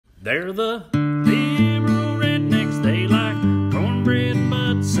They're the liberal rednecks. They like cornbread and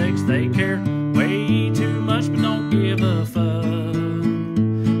butt sex. They care way too much but don't give a fuck.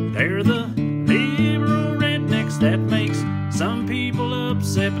 They're the liberal rednecks that makes some people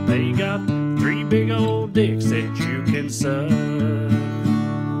upset, but they got 3 big old dicks that you can suck.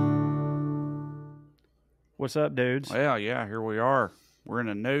 What's up, dudes? Well, yeah, here we are. We're in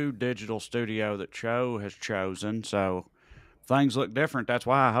a new digital studio that Cho has chosen, so things look different. That's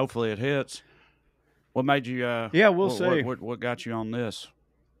why. Hopefully, it hits. What made you? Yeah, we'll see. What got you on this,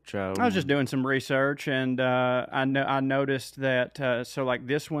 Cho? I was just doing some research, and I noticed that. So, like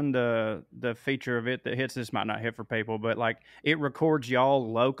this one, the feature of it that hits, this might not hit for people, but like it records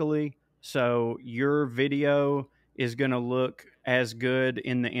y'all locally, so your video is going to look as good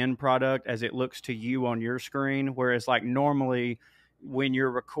in the end product as it looks to you on your screen. Whereas, like normally, when you're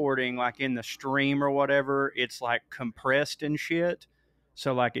recording, like in the stream or whatever, it's like compressed and shit.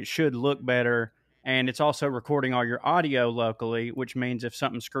 So, like it should look better. And it's also recording all your audio locally, which means if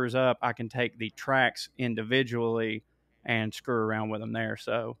something screws up, I can take the tracks individually and screw around with them there.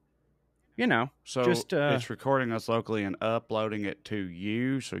 So, you know, so just it's recording us locally and uploading it to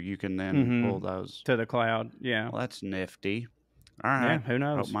you, so you can then pull those to the cloud. Yeah, well, that's nifty. All right, yeah, who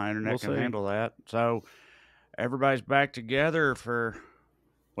knows? Hope my internet can see. handle that. So everybody's back together for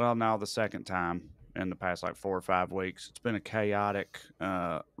now the second time in the past like 4 or 5 weeks. It's been a chaotic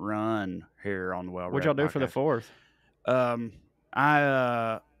run here on the WellRED. What'd y'all do for the 4th?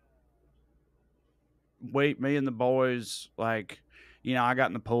 Me and the boys, like, you know, I got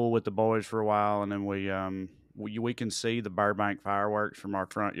in the pool with the boys for a while, and then we can see the Burbank fireworks from our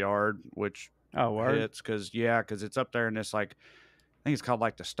front yard, which hits because it's up there in this, like, I think it's called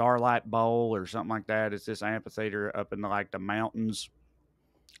like the Starlight Bowl or something like that. It's this amphitheater up in the mountains.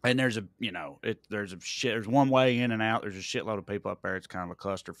 And there's one way in and out. There's a shitload of people up there. It's kind of a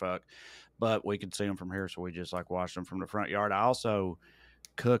clusterfuck, but we could see them from here. So we just like watched them from the front yard. I also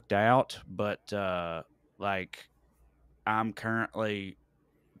cooked out, but like I'm currently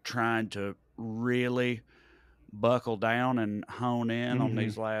trying to really buckle down and hone in on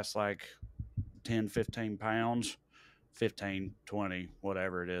these last like 10, 15 pounds, 15, 20,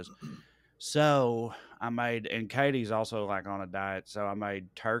 whatever it is. So I made, and Katie's also like on a diet, so I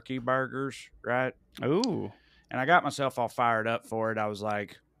made turkey burgers, right? Ooh. And I got myself all fired up for it. I was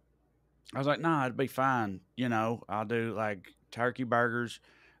like, nah, it'd be fine. You know, I'll do like turkey burgers.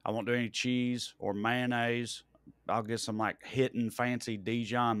 I won't do any cheese or mayonnaise. I'll get some like hitting fancy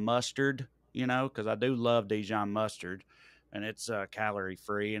Dijon mustard, you know, because I do love Dijon mustard, and it's calorie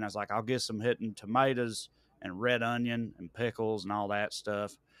free. And I was like, I'll get some hitting tomatoes and red onion and pickles and all that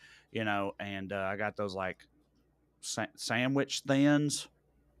stuff. You know, and I got those like sandwich thins.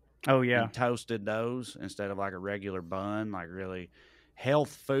 Oh, yeah. And toasted those instead of like a regular bun, like really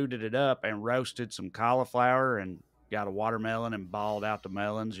health fooded it up, and roasted some cauliflower and got a watermelon and balled out the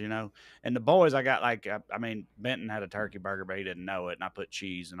melons, you know. And the boys, I got like, I mean, Benton had a turkey burger, but he didn't know it. And I put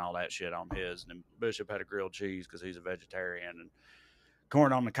cheese and all that shit on his. And then Bishop had a grilled cheese because he's a vegetarian, and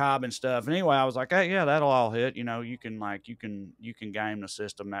corn on the cob and stuff. And anyway, I was like, hey, yeah, that'll all hit. You know, you can game the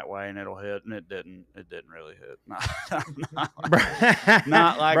system that way and it'll hit. And it didn't really hit.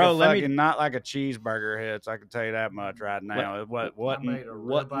 Not like not like a cheeseburger hits. I can tell you that much right now. It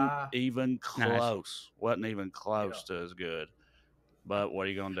wasn't even close. Wasn't even close to as good. But what are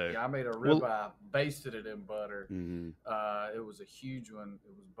you gonna do? Yeah, I made a ribeye, basted it in butter. It was a huge one.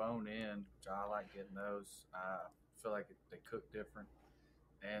 It was bone in, which I like getting those. I feel like they cook different.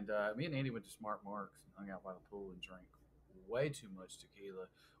 And me and Andy went to Smart Marks and hung out by the pool and drank way too much tequila.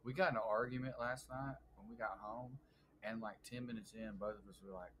 We got in an argument last night when we got home, and like 10 minutes in, both of us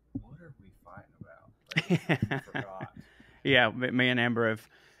were like, what are we fighting about? Like, we forgot. Yeah, me and Amber have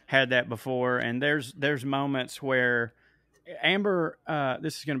had that before, and there's moments where Amber,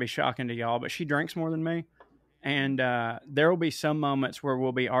 this is going to be shocking to y'all, but she drinks more than me. And there will be some moments where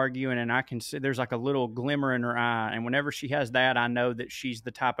we'll be arguing, and I can see there's like a little glimmer in her eye. And whenever she has that, I know that she's the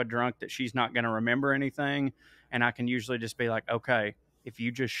type of drunk that she's not going to remember anything. And I can usually just be like, okay, if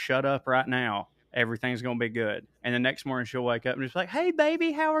you just shut up right now, everything's going to be good. And the next morning she'll wake up and just like, hey,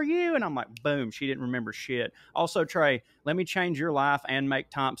 baby, how are you? And I'm like, boom, she didn't remember shit. Also, Trae, let me change your life and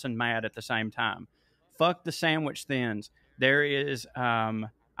make Thompson mad at the same time. Fuck the sandwich thins. There is...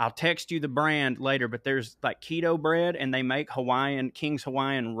 I'll text you the brand later, but there's like keto bread, and they make King's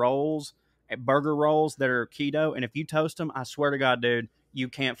Hawaiian rolls, burger rolls that are keto. And if you toast them, I swear to God, dude, you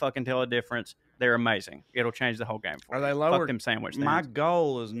can't fucking tell a difference. They're amazing. It'll change the whole game for you. Are they lower? Fuck them sandwich things. My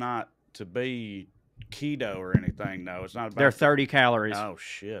goal is not to be keto or anything, though. It's not about. They're 30 calories. Oh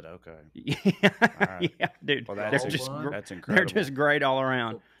shit! Okay. Yeah, right. Yeah, dude. Well, that's incredible. They're just great all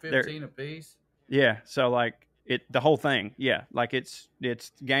around. So 15 apiece. Yeah. So like the whole thing. Yeah. Like it's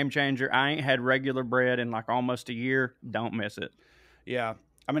game changer. I ain't had regular bread in like almost a year. Don't miss it. Yeah.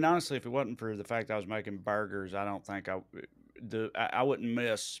 I mean, honestly, if it wasn't for the fact I was making burgers, I don't think I wouldn't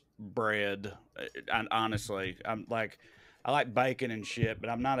miss bread. Honestly, I like bacon and shit, but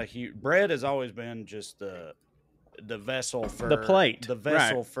I'm not a huge bread. Has always been just the vessel for the plate,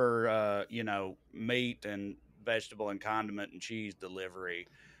 for meat and vegetable and condiment and cheese delivery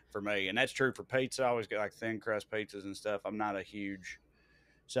for me, and that's true for pizza. I always get like thin crust pizzas and stuff. I'm not a huge.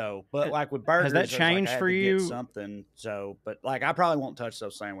 So, but like with burgers, has that changed for you? Something. So, but like I probably won't touch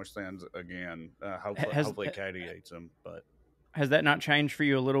those sandwich thins again. Hopefully Ketih eats them. But has that not changed for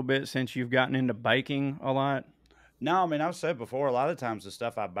you a little bit since you've gotten into baking a lot? No, I mean I've said before. A lot of times the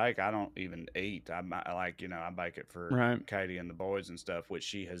stuff I bake, I don't even eat. I bake it for Ketih and the boys and stuff, which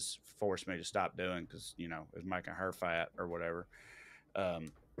she has forced me to stop doing because it's making her fat or whatever.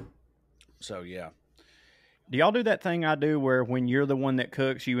 So yeah. Do y'all do that thing I do where when you're the one that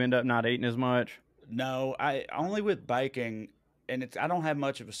cooks, you end up not eating as much? No, I only with baking, and I don't have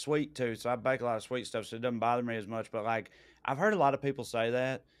much of a sweet tooth, so I bake a lot of sweet stuff, so it doesn't bother me as much. But like I've heard a lot of people say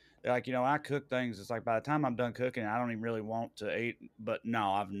that. They're like, I cook things. It's like by the time I'm done cooking, I don't even really want to eat. But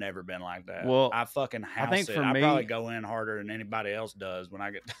no, I've never been like that. Well, I fucking house I think it. for I me, probably go in harder than anybody else does when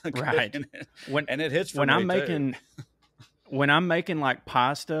I get done cooking it. And it hits for when me I'm too. making when I'm making like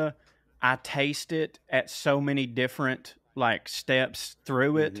pasta. I taste it at so many different like steps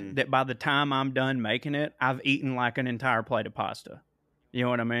through it that by the time I'm done making it, I've eaten like an entire plate of pasta. You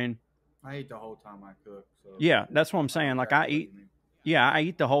know what I mean? I eat the whole time I cook. So yeah, that's what I'm saying. Like I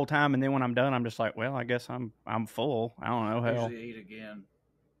eat the whole time, and then when I'm done, I'm just like, well, I guess I'm full. I don't know. Hell, usually eat again.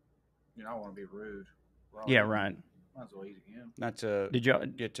 I don't want to be rude. Yeah, right. Might as well eat again. Not to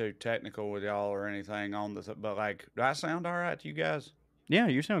get too technical with y'all or anything on this, but like, do I sound all right to you guys? Yeah,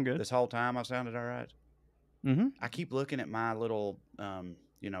 you sound good. This whole time I sounded all right. Mm-hmm. I keep looking at my little,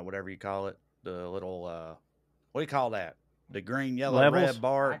 whatever you call it, the little, what do you call that? The green, yellow, red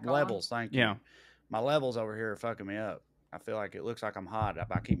bar levels. Thank you. Yeah. My levels over here are fucking me up. I feel like it looks like I'm hot.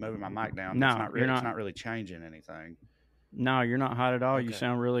 If I keep moving my mic down, no, it's not really changing anything. No, you're not hot at all. Okay. You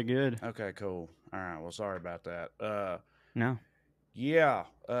sound really good. Okay, cool. All right. Well, sorry about that. No. Yeah.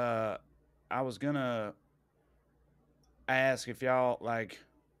 I was gonna ask if y'all like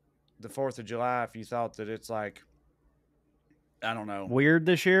the 4th of July, if you thought that it's like, I don't know, weird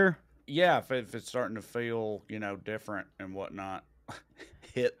this year. Yeah, if it's starting to feel different and whatnot.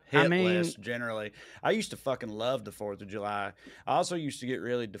 Hitless generally. I used to fucking love the 4th of July. I also used to get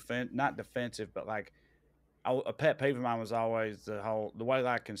really not defensive, but like a pet peeve of mine was always the way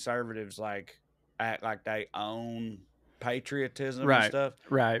like conservatives like act like they own patriotism and stuff.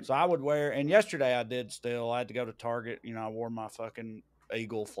 Right. So I would wear, and yesterday I had to go to Target. I wore my fucking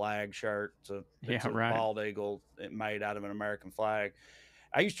eagle flag shirt. It's a bald eagle made out of an American flag.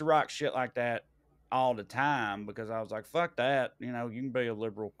 I used to rock shit like that all the time because I was like, fuck that. You can be a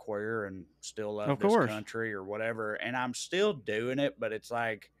liberal queer and still love this country or whatever. And I'm still doing it, but it's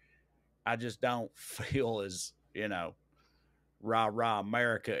like, I just don't feel as, rah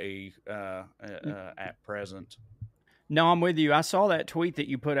America-y at present. No, I'm with you. I saw that tweet that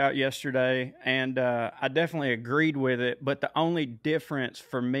you put out yesterday, and I definitely agreed with it. But the only difference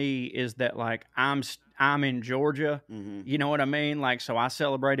for me is that, like, I'm in Georgia. Mm-hmm. You know what I mean? Like, so I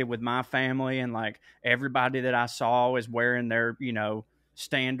celebrated with my family, and like everybody that I saw was wearing their,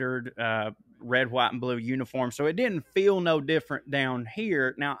 standard red, white, and blue uniform. So it didn't feel no different down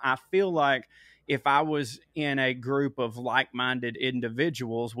here. Now I feel like if I was in a group of like-minded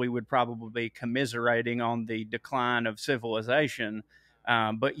individuals, we would probably be commiserating on the decline of civilization.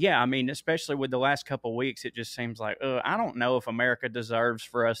 But yeah, I mean, especially with the last couple of weeks, it just seems like, I don't know if America deserves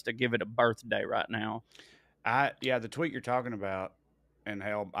for us to give it a birthday right now. The tweet you're talking about, and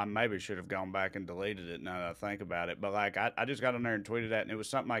hell, I maybe should have gone back and deleted it now that I think about it. But like, I just got on there and tweeted that, and it was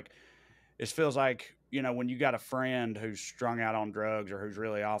something like, it feels like, when you got a friend who's strung out on drugs or who's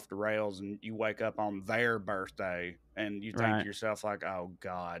really off the rails and you wake up on their birthday and you think to yourself like, oh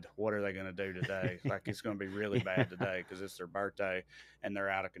God, what are they going to do today? Like it's going to be really bad today because it's their birthday and they're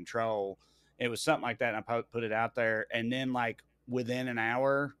out of control. It was something like that. And I put it out there. And then like within an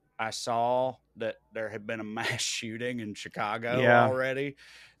hour, I saw that there had been a mass shooting in Chicago already.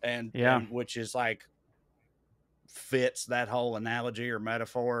 And which is like, fits that whole analogy or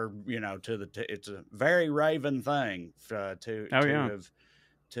metaphor, it's a very Raven thing to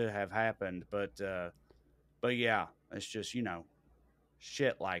have happened. But yeah, it's just,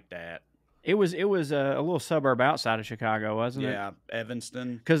 shit like that. It was a little suburb outside of Chicago, wasn't it? Yeah,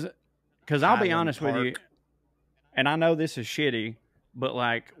 Evanston. Because I'll be Highland honest with you, Park. and I know this is shitty, but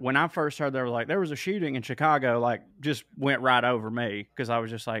like when I first heard they were like there was a shooting in Chicago, like just went right over me because I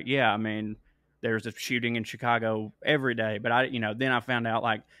was just like, yeah, I mean, there's a shooting in Chicago every day, but then I found out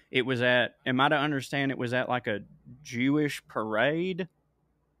like it was at. Am I to understand it was at like a Jewish parade?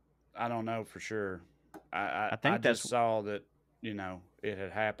 I don't know for sure. I I think just saw that it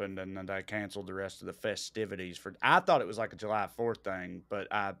had happened, and then they canceled the rest of the festivities for. I thought it was like a July 4th thing, but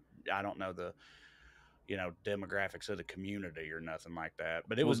I don't know the demographics of the community or nothing like that.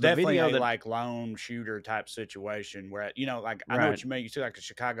 But it was definitely a like lone shooter type situation where like I know what you mean. You see like a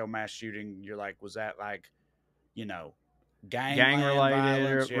Chicago mass shooting, you're like, was that like gang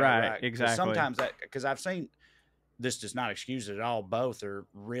related? Yeah, right, exactly. Sometimes that because I've seen. This does not excuse it at all. Both are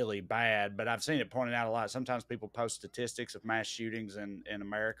really bad, but I've seen it pointed out a lot. Sometimes people post statistics of mass shootings in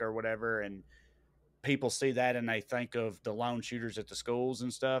America or whatever, and people see that and they think of the lone shooters at the schools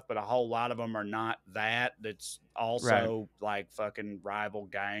and stuff, but a whole lot of them are not that. That's also like fucking rival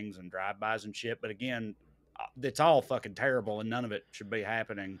gangs and drive-bys and shit. But again, it's all fucking terrible and none of it should be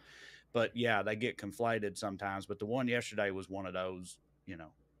happening. But yeah, they get conflated sometimes. But the one yesterday was one of those,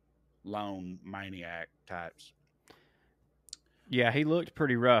 lone maniac types. Yeah, he looked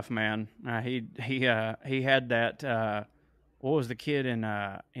pretty rough, man. He had that. What was the kid in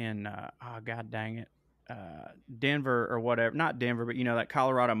oh god dang it, Denver or whatever? Not Denver, but that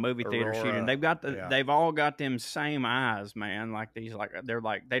Colorado movie theater shooting. They've all got them same eyes, man. Like these,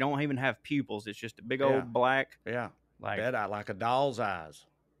 they don't even have pupils. It's just a big old black. Yeah, like dead eye, like a doll's eyes.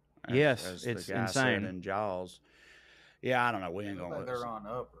 As it's the guy insane. Said in Jaws. Yeah, I don't know. We ain't gonna. They're on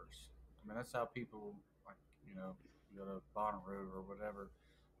uppers. I mean, that's how people go to Bonaroo or whatever.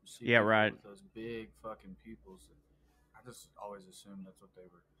 Yeah, right. With those big fucking pupils. I just always assumed that's what they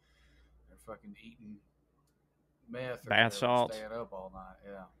were. They're fucking eating meth or bath salts, staying up all night.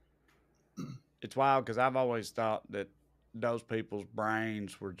 Yeah. It's wild because I've always thought that those people's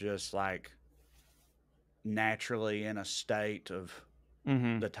brains were just like naturally in a state of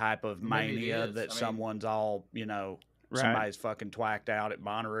the type of mania that someone's all somebody's fucking twacked out at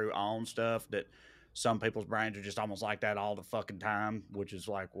Bonaroo on stuff that. Some people's brains are just almost like that all the fucking time, which is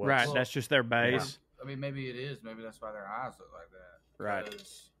like what? Right, that's just their base. Yeah. I mean, maybe it is. Maybe that's why their eyes look like that. Right.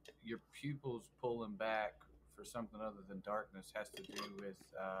 Because your pupils pulling back for something other than darkness has to do with,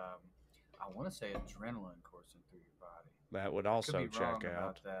 I want to say adrenaline coursing through your body. That would also check out.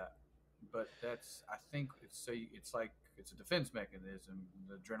 About that. But I think it's like it's a defense mechanism.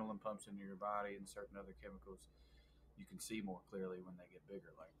 The adrenaline pumps into your body and certain other chemicals. You can see more clearly when they get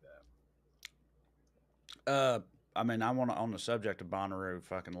bigger like that. I mean, I want to on the subject of Bonaroo,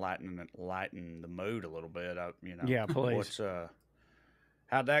 fucking lighten the mood a little bit. Yeah, please.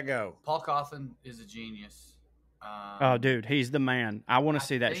 How'd that go? Paul Cawthon is a genius. Oh, dude, he's the man. I want to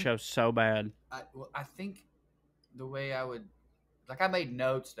see that show so bad. I think the way I would, I made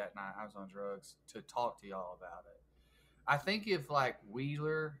notes that night. I was on drugs to talk to y'all about it. I think if like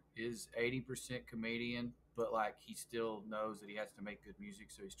Wheeler is 80% comedian, but like he still knows that he has to make good music,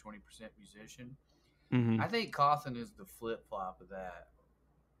 so he's 20% musician. I think Cawthon is the flip-flop of that.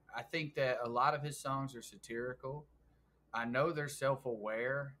 I think that a lot of his songs are satirical. I know they're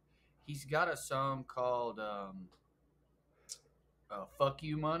self-aware. He's got a song called Fuck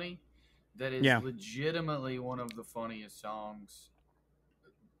You Money that is legitimately one of the funniest songs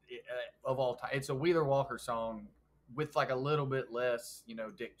of all time. It's a Wheeler Walker song with like a little bit less,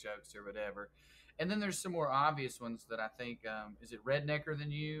 dick jokes or whatever. And then there's some more obvious ones that I think, is it Rednecker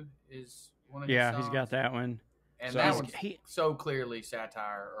Than You is one of his songs. He's got that one. And that one's so clearly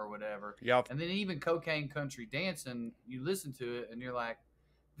satire or whatever. Yep. And then even Cocaine Country Dancing, you listen to it and you're like,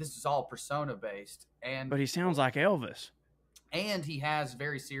 this is all persona based. But he sounds like Elvis. And he has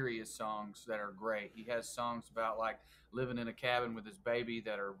very serious songs that are great. He has songs about like living in a cabin with his baby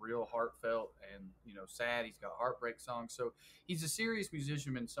that are real heartfelt and, sad. He's got heartbreak songs. So he's a serious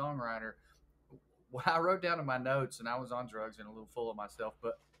musician and songwriter. What I wrote down in my notes, and I was on drugs and a little full of myself,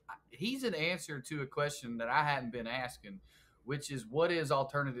 but he's an answer to a question that I hadn't been asking, which is what is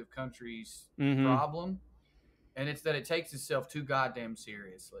alternative country's problem? And it's that it takes itself too goddamn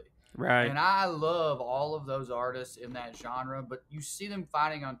seriously. Right. And I love all of those artists in that genre, but you see them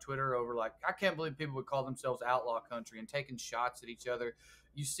fighting on Twitter over like, I can't believe people would call themselves outlaw country and taking shots at each other.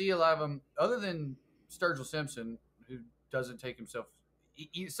 You see a lot of them, other than Sturgill Simpson, who doesn't take himself.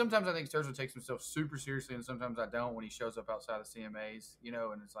 Sometimes I think Sturgill takes himself super seriously, and sometimes I don't when he shows up outside of CMAs,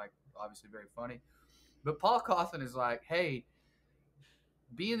 and it's like obviously very funny. But Paul Cawthon is like, hey,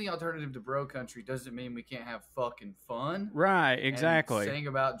 being the alternative to bro country doesn't mean we can't have fucking fun. Right, exactly. And sing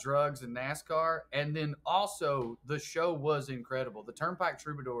about drugs and NASCAR. And then also, the show was incredible. The Turnpike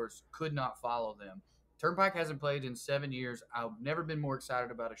Troubadours could not follow them. Turnpike hasn't played in 7 years. I've never been more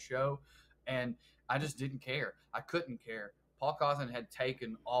excited about a show, and I just didn't care. I couldn't care. Paul Cawthon had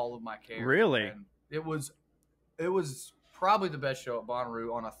taken all of my care. Really? And it was probably the best show at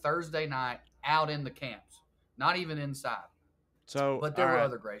Bonaroo on a Thursday night out in the camps, not even inside. So, but there were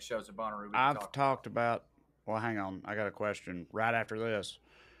other great shows at Bonaroo. I've talked about. Well, hang on. I got a question right after this.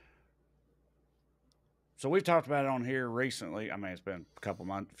 So we've talked about it on here recently. I mean, it's been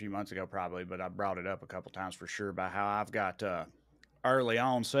a few months ago probably, but I brought it up a couple times for sure about how I've got early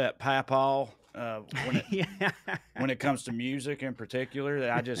onset papaw when it comes to music in particular.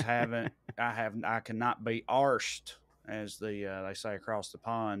 That I just haven't. I cannot be arsed, as they say across the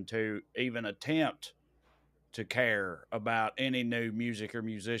pond, to even attempt to care about any new music or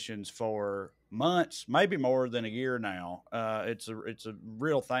musicians for months, maybe more than a year now. It's a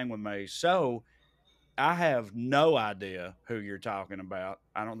real thing with me. So I have no idea who you're talking about.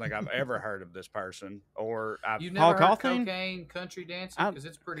 I don't think I've ever heard of this person. Or you've never heard Cocaine Country Dancing? Because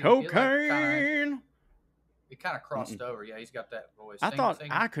it's pretty Cocaine. It kind of crossed over. Yeah, he's got that voice. I thought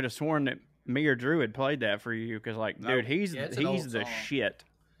I could have sworn that me or Drew had played that for you because, like, dude, he's the shit.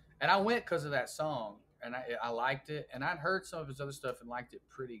 And I went because of that song, and I liked it. And I'd heard some of his other stuff and liked it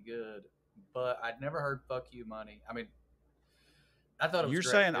pretty good, but I'd never heard "Fuck You, Money." I mean, I thought it was You're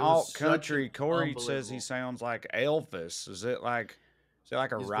great. saying alt country. Corey says he sounds like Elvis. Is it like a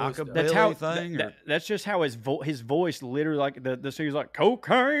rockabilly thing? That's just how his voice literally, like the song's like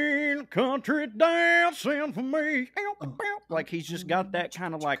cocaine country dancing for me. Like he's just got that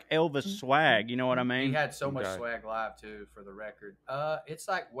kind of like Elvis swag. You know what I mean? He had so much swag live too. For the record, it's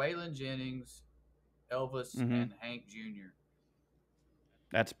like Waylon Jennings, Elvis, and Hank Jr.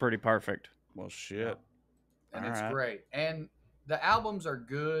 That's pretty perfect. Well, shit. And it's great. And the albums are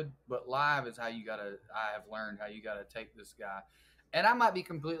good, but live is I have learned how you gotta take this guy. And I might be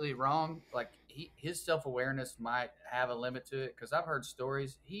completely wrong. Like his self-awareness might have a limit to it, because I've heard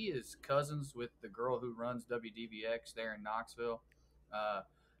stories. He is cousins with the girl who runs WDBX there in Knoxville,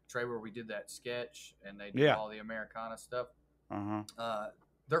 Trae, where we did that sketch and they did all the Americana stuff.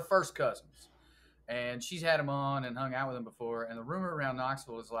 They're first cousins, and she's had him on and hung out with him before. And the rumor around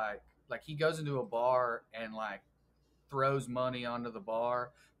Knoxville is like he goes into a bar and like throws money onto the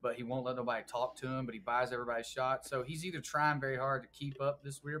bar, but he won't let nobody talk to him, but he buys everybody shots. So he's either trying very hard to keep up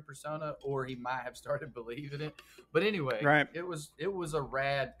this weird persona, or he might have started believing it. But anyway, it was a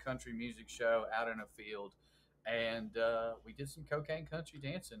rad country music show out in a field, and we did some cocaine country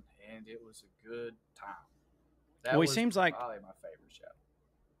dancing, and it was a good time. He seems like probably my favorite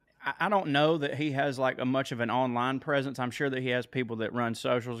show. I don't know that he has like a much of an online presence. I'm sure that he has people that run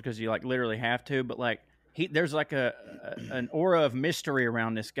socials because you like literally have to, but like there's like an aura of mystery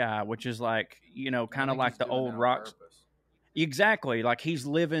around this guy, which is like, you know, kind of like the old rock. Exactly. Like he's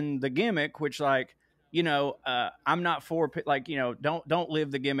living the gimmick, which like, you know, I'm not for like, you know, don't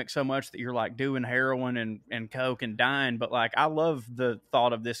live the gimmick so much that you're like doing heroin and coke and dying. But like, I love the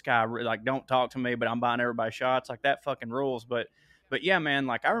thought of this guy. Like, don't talk to me, but I'm buying everybody shots. Like that fucking rules. But yeah, man,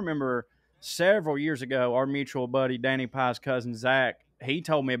 like I remember several years ago, our mutual buddy, Danny Pye's cousin, Zach, he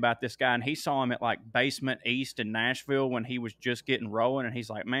told me about this guy, and he saw him at like Basement East in Nashville when he was just getting rolling. And he's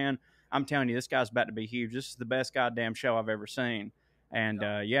like, man, I'm telling you, this guy's about to be huge. This is the best goddamn show I've ever seen. And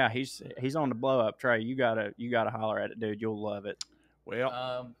yeah, he's on the blow up. Trae, you gotta holler at it, dude. You'll love it.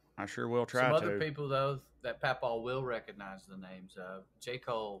 Well, I sure will try to. Some other people though that Papaw will recognize the names of. J.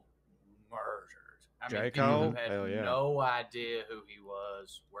 Cole murdered. I mean, people who had no idea who he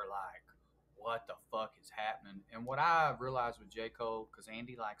was were like, what the fuck is happening? And what I realized with J. Cole, because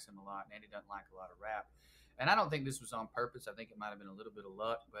Andy likes him a lot, and Andy doesn't like a lot of rap, and I don't think this was on purpose. I think it might have been a little bit of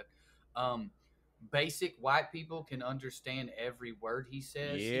luck, but basic white people can understand every word he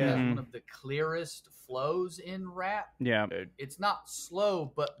says. He has one of the clearest flows in rap. Yeah. It's not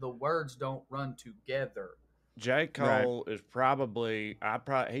slow, but the words don't run together. J. Cole is probably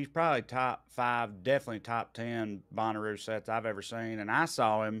he's probably top 5, definitely top 10 Bonaroo sets I've ever seen. And I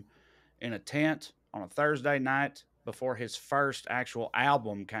saw him in a tent on a Thursday night before his first actual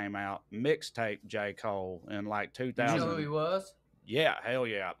album came out, mixtape J. Cole, in like 2000. You know who he was? Yeah, hell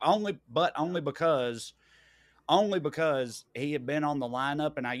yeah. Only because he had been on the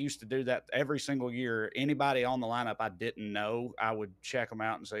lineup, and I used to do that every single year. Anybody on the lineup I didn't know, I would check them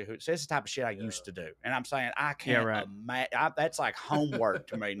out and say, "Who?" So this is the type of shit I used to do. And I'm saying I can't imagine. That's like homework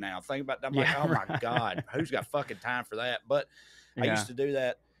to me now. Think about that. I'm like, oh my God, who's got fucking time for that? But I used to do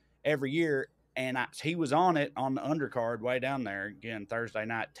that every year. And he was on it on the undercard way down there again, Thursday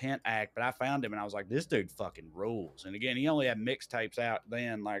night tent act. But I found him and I was like, this dude fucking rules. And again, he only had mixtapes out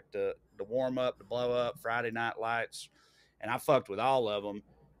then, like the warm up, the blow up, Friday Night Lights. And I fucked with all of them.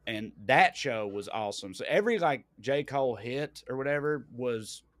 And that show was awesome. So every like J. Cole hit or whatever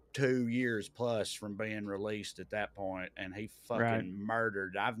was 2 years plus from being released at that point. And he fucking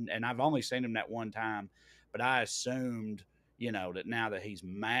murdered. I've only seen him that one time, but I assumed, you know, that now that he's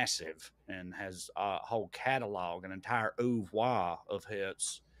massive and has a whole catalog, an entire oeuvre of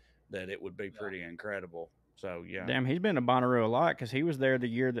hits, that it would be pretty incredible. So, yeah. Damn, he's been to Bonaroo a lot because he was there the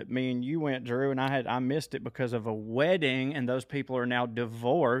year that me and you went, Drew, and I missed it because of a wedding, and those people are now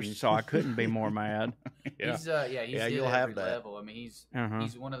divorced, so I couldn't be more mad. He's you'll have that level. I mean, he's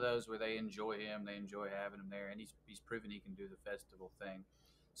one of those where they enjoy him, they enjoy having him there, and he's proven he can do the festival thing.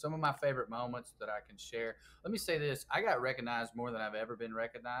 Some of my favorite moments that I can share. Let me say this. I got recognized more than I've ever been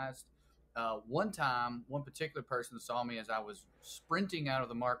recognized. One time, one particular person saw me as I was sprinting out of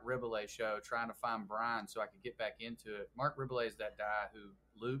the Mark Riboulet show trying to find Brian so I could get back into it. Mark Riboulet is that guy who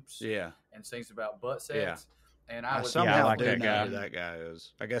loops and sings about butt sex. Yeah. And I was somehow like do that know guy. who that guy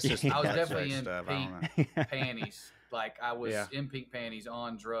is. I guess it's I was butt definitely sex in stuff. pink panties. Like I was in pink panties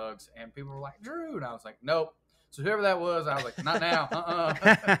on drugs, and people were like, Drew. And I was like, nope. So whoever that was, I was like, not now.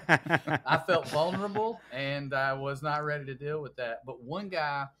 I felt vulnerable, and I was not ready to deal with that. But one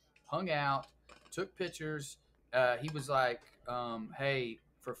guy hung out, took pictures. He was like, hey,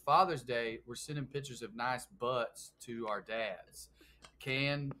 for Father's Day, we're sending pictures of nice butts to our dads.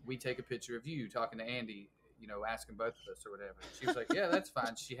 Can we take a picture of you? Talking to Andy, you know, asking both of us or whatever. She was like, yeah, that's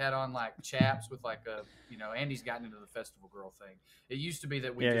fine. She had on like chaps with like a, you know, Andy's gotten into the festival girl thing. It used to be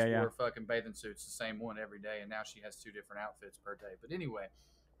that we wore fucking bathing suits, the same one every day. And now she has 2 different outfits per day. But anyway,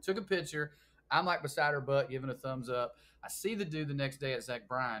 took a picture. I'm like beside her butt, giving a thumbs up. I see the dude the next day at Zach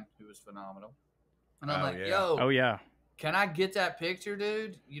Bryan, who was phenomenal. And I'm yo, can I get that picture,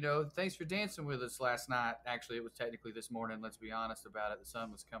 dude? You know, thanks for dancing with us last night. Actually, it was technically this morning. Let's be honest about it. The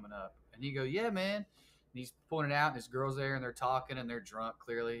sun was coming up. And he go, yeah, man. And he's pointing out, and his girl's there, and they're talking, and they're drunk,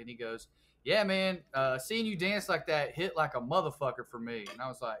 clearly. And he goes, yeah, man, seeing you dance like that hit like a motherfucker for me. And I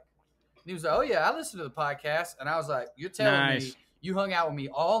was like, and he was like, oh, yeah, I listened to the podcast. And I was like, you're telling me you hung out with me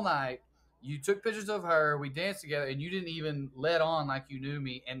all night. You took pictures of her. We danced together, and you didn't even let on like you knew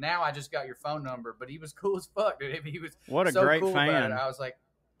me. And now I just got your phone number. But he was cool as fuck, dude. He was a great cool fan. About it. I was like,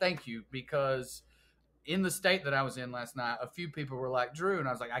 thank you, because in the state that I was in last night, a few people were like, Drew, and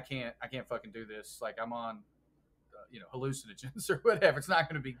I was like, I can't fucking do this. Like I'm on, hallucinogens or whatever. It's not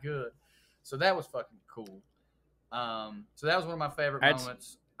going to be good. So that was fucking cool. So that was one of my favorite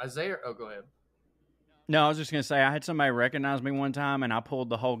moments. Isaiah, go ahead. No, I was just going to say, I had somebody recognize me one time, and I pulled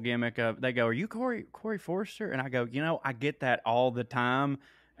the whole gimmick of, they go, are you Corey Forrester? And I go, I get that all the time,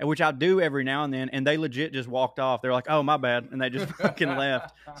 which I do every now and then, and they legit just walked off. They're like, oh, my bad, and they just fucking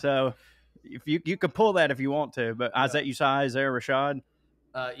left. So if you could pull that if you want to, but you saw Isaiah Rashad?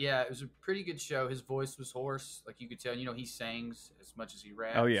 Yeah, it was a pretty good show. His voice was hoarse, like you could tell. He sings as much as he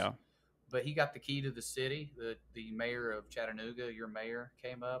raps. Oh, yeah. But he got the key to the city. The mayor of Chattanooga, your mayor,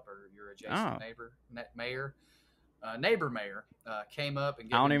 came up, or your adjacent neighbor mayor, came up and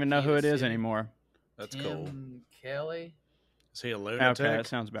gave I don't even know who it is anymore. That's Tim cool. Kelly. Is he a lunatic? Okay, that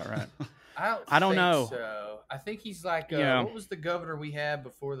sounds about right. I don't think know. So. I think he's like, what was the governor we had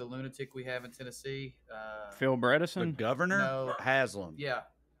before the lunatic we have in Tennessee? Phil Bredesen? The governor? No. Haslam. Yeah.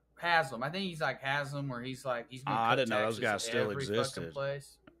 Haslam. I think he's like Haslam, where he's like, he's going to I didn't know those guys still existed.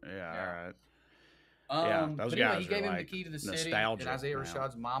 Place. Yeah, all right. Those guys he gave him the key to the city, and Isaiah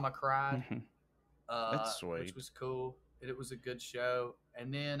Rashad's mama cried. That's sweet. Which was cool. It was a good show.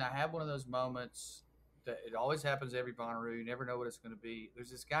 And then I had one of those moments that it always happens every Bonaroo. You never know what it's going to be.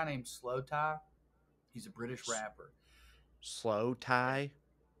 There's this guy named Slow Tie. He's a British rapper. Slow Tie?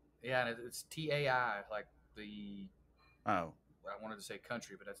 Yeah, and it's T-A-I, like the... Oh. I wanted to say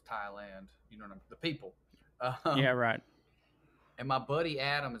country, but that's Thailand. You know what the people. Yeah, right. And my buddy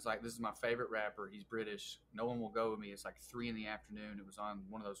Adam is like, this is my favorite rapper. He's British. No one will go with me. It's like 3 PM. It was on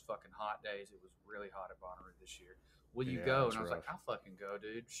one of those fucking hot days. It was really hot at Bonaroo this year. Will you go? And I was like, I'll fucking go,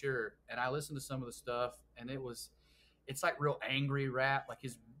 dude. Sure. And I listened to some of the stuff, and it's like real angry rap. Like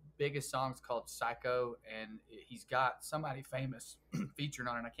his biggest song's called Psycho, and he's got somebody famous featured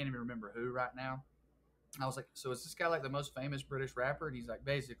on it. I can't even remember who right now. I was like, so is this guy like the most famous British rapper? And he's like,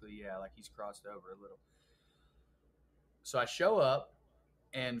 basically, yeah, like he's crossed over a little. So I show up,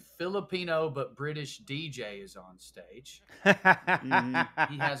 and Filipino but British DJ is on stage.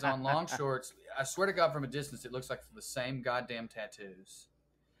 He has on long shorts. I swear to God, from a distance, it looks like the same goddamn tattoos.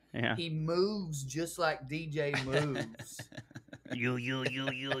 Yeah. He moves just like DJ moves.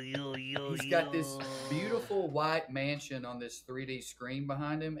 He's got this beautiful white mansion on this 3D screen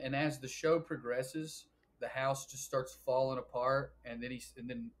behind him, and as the show progresses, the house just starts falling apart, and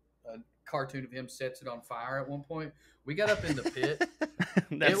then a cartoon of him sets it on fire at one point. We got up in the pit.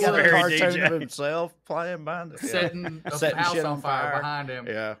 That's got a cartoon of himself playing behind it. Setting a house on fire behind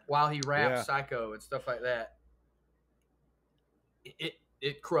him while he raps Psycho and stuff like that.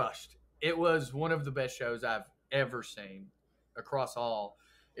 It crushed. It was one of the best shows I've ever seen across all.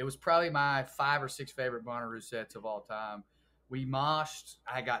 It was probably my 5 or 6 favorite Bonaroo sets of all time. We moshed.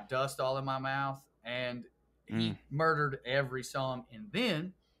 I got dust all in my mouth, and he murdered every song. And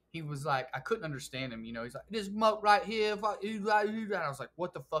then he was like, I couldn't understand him. You know, he's like, this moat right here. And I was like,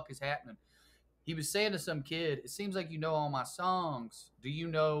 what the fuck is happening? He was saying to some kid, it seems like you know all my songs. Do you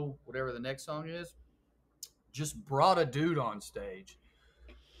know whatever the next song is? Just brought a dude on stage.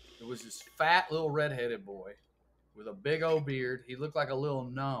 It was this fat little redheaded boy with a big old beard. He looked like a little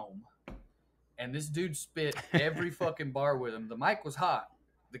gnome. And this dude spit every fucking bar with him. The mic was hot.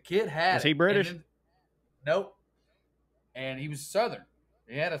 The kid had Was he British? Nope. And he was Southern.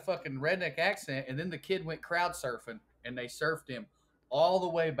 He had a fucking redneck accent. And then the kid went crowd surfing, and they surfed him all the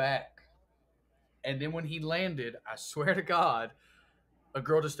way back. And then when he landed, I swear to God, a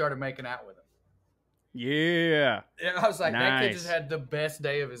girl just started making out with him. Yeah. And I was like, that kid just had the best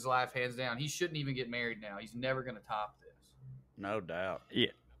day of his life, hands down. He shouldn't even get married now. He's never going to top this. No doubt. Yeah.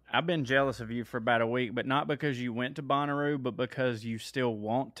 I've been jealous of you for about a week, but not because you went to Bonaroo, but because you still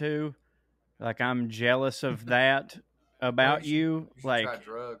want to. Like, I'm jealous of that about you. You should like, try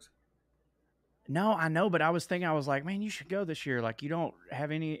drugs. No, I know, but I was thinking, I was like, man, you should go this year. Like, you don't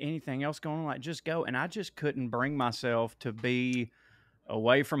have anything else going on. Like, just go. And I just couldn't bring myself to be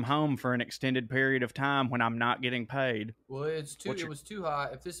away from home for an extended period of time when I'm not getting paid. Well, it was too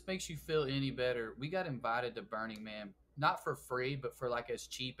hot. If this makes you feel any better, we got invited to Burning Man, not for free, but for like as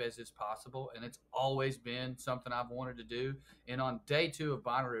cheap as is possible. And it's always been something I've wanted to do. And on day 2 of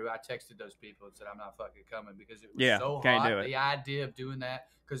Bonaroo, I texted those people and said, I'm not fucking coming because it was so hot. Do it. The idea of doing that,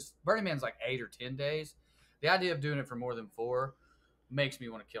 because Burning Man's like 8 or 10 days. The idea of doing it for more than 4 makes me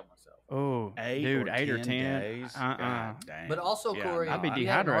want to kill myself. Oh, 8 or 10 days. But also, Corey, I'd be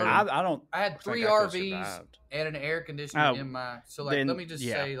dehydrated. I had 3 RVs and an air conditioner in my. So, like, let me just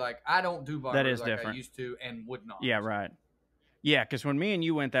say, like, I don't do Bonaroo like different. I used to and would not. Yeah, right. Yeah, because when me and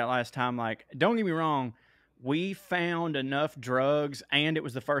you went that last time, like, don't get me wrong, we found enough drugs, and it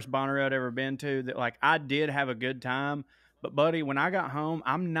was the first Bonaroo I'd ever been to, that, like, I did have a good time. But, buddy, when I got home,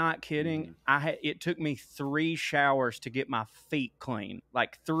 I'm not kidding. It took me 3 showers to get my feet clean.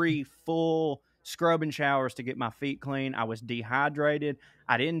 Like 3 full scrubbing showers to get my feet clean. I was dehydrated.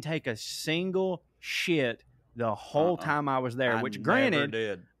 I didn't take a single shit the whole time I was there, which,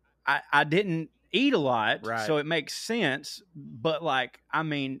 granted, I didn't eat a lot, so it makes sense. But, like, I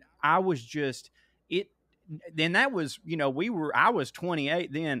mean, I was just it. Then that was, you know, I was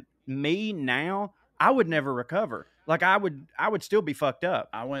 28 then. Me now, I would never recover. Like, I would still be fucked up.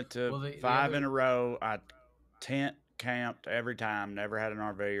 I went to 5 in a row. I tent camped every time. Never had an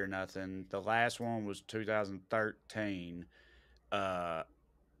RV or nothing. The last one was 2013, and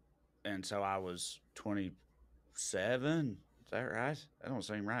so I was 27. Is that right? That don't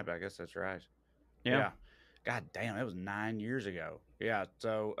seem right, but I guess that's right. Yeah. God damn, that was 9 years ago. Yeah.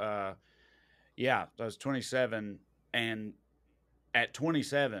 So, I was 27, and at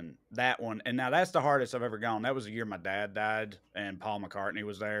 27, that one, and now that's the hardest I've ever gone. That was the year my dad died, and Paul McCartney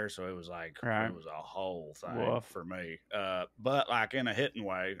was there, so it was like it was a whole thing for me. But like in a hitting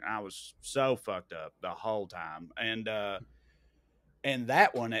way, I was so fucked up the whole time, and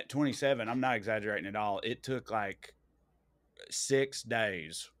that one at 27, I'm not exaggerating at all. It took like 6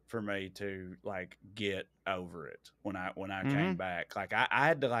 days for me to like get over it when I came back. Like I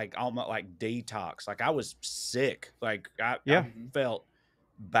had to like almost like detox. Like I was sick. Like I felt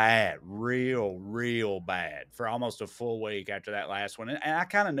bad, real bad for almost a full week after that last one. And I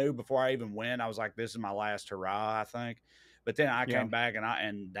kind of knew before I even went, I was like, this is my last hurrah, I think. But then I came back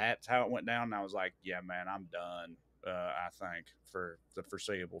and that's how it went down. And I was like, yeah, man, I'm done. I think for the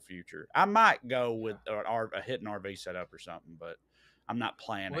foreseeable future, I might go with a hitting RV setup or something, but I'm not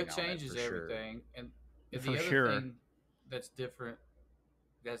planning. Well, it changes everything, sure. And the other thing that's different,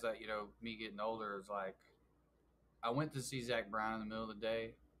 as me getting older, is like I went to see Zach Brown in the middle of the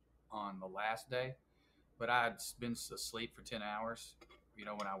day on the last day, but I had been asleep for 10 hours.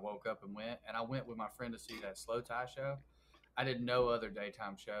 When I woke up and I went with my friend to see that Slow Tie show. I did no other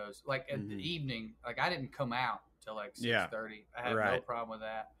daytime shows. Like at the evening, like I didn't come out till like 6:30. I had no problem with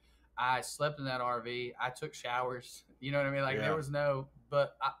that. I slept in that RV. I took showers. You know what I mean? Like there was no.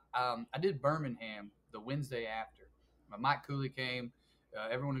 But I did Birmingham the Wednesday after, Mike Cooley came.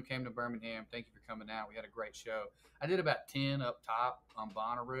 Everyone who came to Birmingham, thank you for coming out. We had a great show. I did about 10 up top on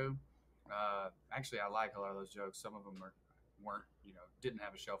Bonaroo. Actually, I like a lot of those jokes. Some of them weren't, didn't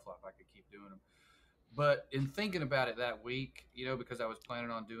have a shelf life. I could keep doing them. But in thinking about it that week, because I was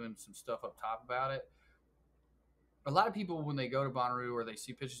planning on doing some stuff up top about it, a lot of people, when they go to Bonaroo or they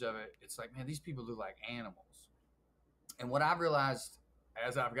see pictures of it, it's like, man, these people look like animals. And what I've realized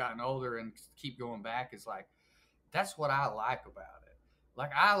as I've gotten older and keep going back is like, that's what I like about it.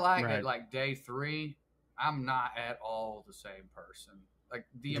 Like, I like at like day 3, I'm not at all the same person. Like,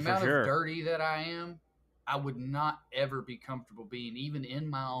 the amount of dirty that I am, I would not ever be comfortable being even in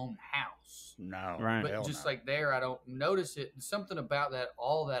my own house. No. Right. But just like there, I don't notice it. Something about that,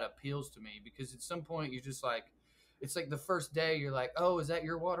 all that appeals to me, because at some point you're just like, it's like the first day you're like, oh, is that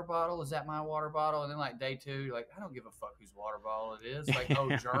your water bottle? Is that my water bottle? And then like day 2, you're like, I don't give a fuck whose water bottle it is. Like, oh,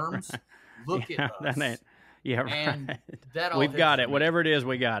 germs, look at us. Yeah, and right. That all we've got it. Whatever it is,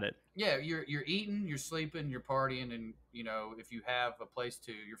 we got it. Yeah, you're eating, you're sleeping, you're partying, and if you have a place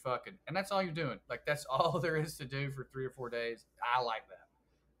to, you're fucking, and that's all you're doing. Like, that's all there is to do for 3 or 4 days. I like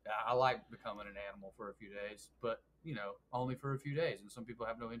that. I like becoming an animal for a few days, but only for a few days. And some people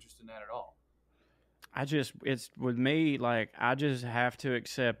have no interest in that at all. It's with me, like, I just have to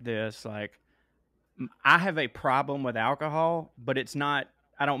accept this. Like, I have a problem with alcohol, but it's not.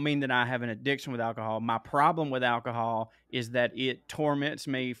 I don't mean that I have an addiction with alcohol. My problem with alcohol is that it torments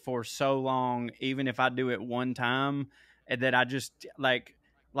me for so long, even if I do it one time, that I just the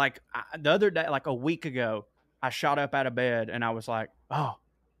other day, like a week ago, I shot up out of bed and I was like, oh,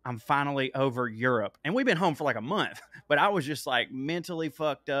 I'm finally over Europe. And we've been home for like a month, but I was just like mentally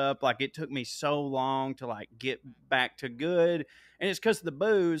fucked up. Like, it took me so long to like get back to good. And it's because of the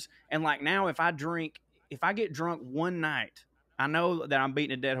booze. And like now, if I get drunk one night, I know that I'm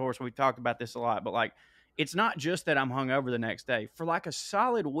beating a dead horse. We've talked about this a lot, but like, it's not just that I'm hungover the next day. For like a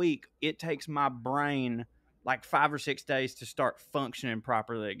solid week, it takes my brain like 5 or 6 days to start functioning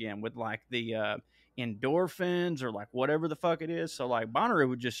properly again with like the endorphins or like whatever the fuck it is. So like Bonaroo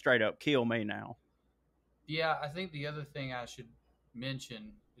would just straight up kill me now. Yeah, I think the other thing I should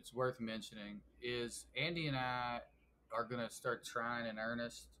mention, it's worth mentioning, is Andy and I are going to start trying in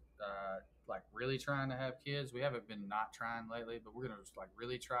earnest, like really trying to have kids. We haven't been not trying lately, but we're going to just like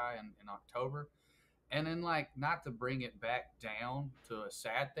really try in October. And then like, not to bring it back down to a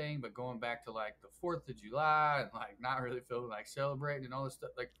sad thing, but going back to like the 4th of July and like not really feeling like celebrating and all this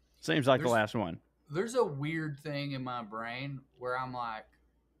stuff. Like, seems like the last one. There's a weird thing in my brain where I'm like,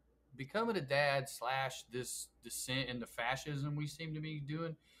 becoming a dad / this descent into fascism we seem to be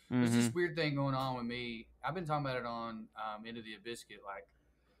doing. Mm-hmm. There's this weird thing going on with me. I've been talking about it on Into the Biscuit. Like,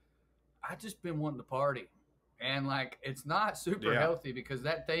 I just been wanting to party, and like, it's not super healthy, because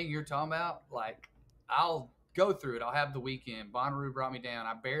that thing you're talking about, like, I'll go through it. I'll have the weekend. Bonaroo brought me down.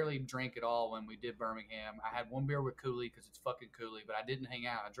 I barely drank at all when we did Birmingham. I had 1 beer with Cooley because it's fucking Cooley, but I didn't hang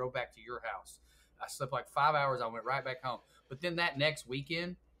out. I drove back to your house. I slept like 5 hours. I went right back home. But then that next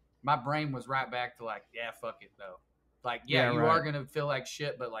weekend, my brain was right back to like, yeah, fuck it though. Like, you are going to feel like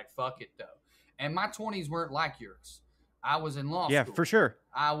shit, but like, fuck it though. And my 20s weren't like yours. I was in law school. Yeah, for sure.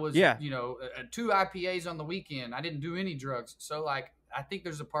 I was, 2 IPAs on the weekend. I didn't do any drugs. So like, I think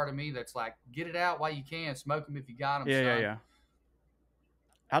there's a part of me that's like, get it out while you can. Smoke them if you got them. Yeah.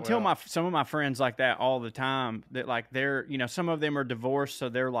 I'll tell some of my friends like that all the time, that like they're, some of them are divorced, so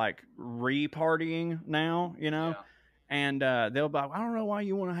they're like re-partying now, Yeah. And they'll be like, I don't know why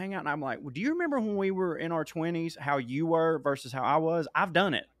you want to hang out. And I'm like, well, do you remember when we were in our 20s, how you were versus how I was? I've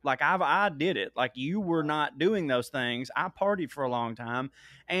done it. Like, I did it. Like, you were not doing those things. I partied for a long time.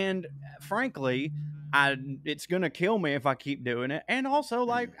 And frankly, it's going to kill me if I keep doing it. And also,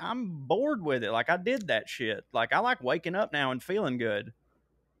 like, I'm bored with it. Like, I did that shit. Like, I like waking up now and feeling good.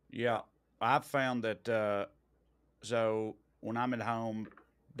 Yeah. I've found that, so when I'm at home,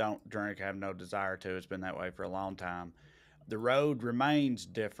 don't drink, have no desire to. It's been that way for a long time. The road remains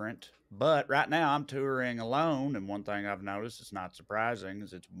different, but right now I'm touring alone, and one thing I've noticed, it's not surprising,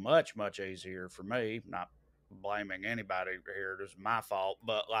 is it's much, much easier for me, not blaming anybody here, it was my fault,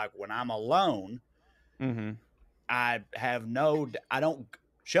 but like when I'm alone, I don't,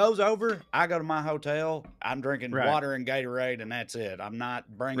 show's over, I go to my hotel, I'm drinking water and Gatorade, and that's it. I'm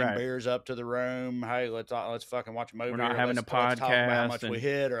not bringing beers up to the room. Hey, let's fucking watch a movie. We're not having a podcast. Let's talk about how much we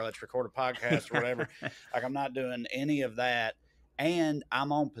hit, or let's record a podcast or whatever. Like, I'm not doing any of that. And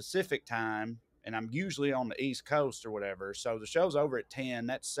I'm on Pacific time, and I'm usually on the East Coast or whatever. So the show's over at 10.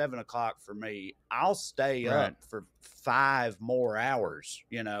 That's 7 o'clock for me. I'll stay up for 5 more hours,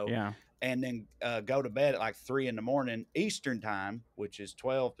 Yeah. and then go to bed at like 3 in the morning Eastern time, which is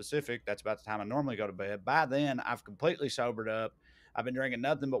 12 Pacific. That's about the time I normally go to bed. By then, I've completely sobered up. I've been drinking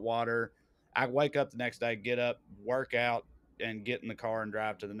nothing but water. I wake up the next day, get up, work out, and get in the car and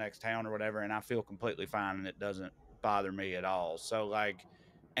drive to the next town or whatever, and I feel completely fine, and it doesn't bother me at all. So like,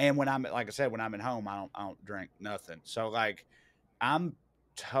 and when I'm, like I said, when I'm at home, I don't drink nothing. So like, I'm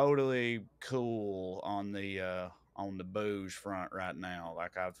totally cool on the booze front right now.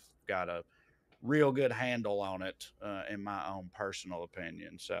 Like I've got a real good handle on it, in my own personal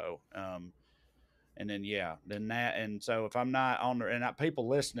opinion. So, and then, and so if I'm not on there, and people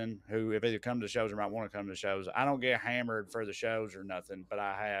listening who have either come to the shows or might want to come to the shows, I don't get hammered for the shows or nothing, but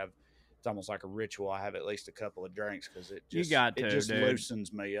it's almost like a ritual. I have at least a couple of drinks because it just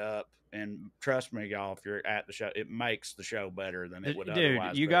loosens me up. And trust me, y'all, if you're at the show, it makes the show better than it would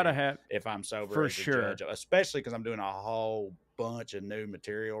otherwise be. You got to have, if I'm sober, for as a sure, judge, especially because I'm doing a whole bunch of new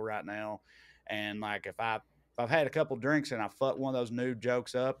material right now. And like, if I've had a couple drinks and I fuck one of those new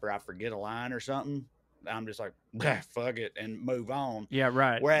jokes up, or I forget a line or something, I'm just like, fuck it, and move on. Yeah,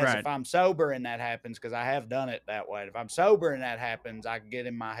 right. Whereas if I'm sober and that happens, because I have done it that way, if I'm sober and that happens, I get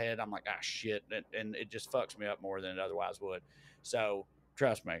in my head, I'm like, shit, and it just fucks me up more than it otherwise would. So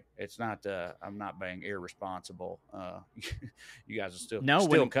trust me, it's not. I'm not being irresponsible. You guys will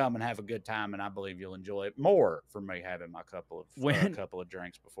still come and have a good time, and I believe you'll enjoy it more for me having my couple of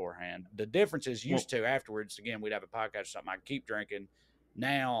drinks beforehand. The difference is to afterwards. Again, we'd have a podcast or something. I keep drinking.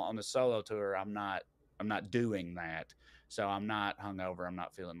 Now on the solo tour, I'm not doing that, so I'm not hungover. I'm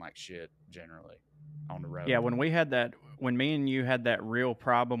not feeling like shit generally on the road. Yeah, when me and you had that real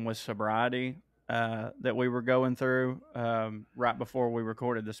problem with sobriety that we were going through right before we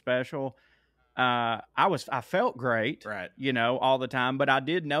recorded the special, I felt great, right? All the time. But I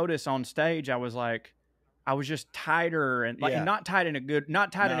did notice on stage, I was just tighter and not tight in a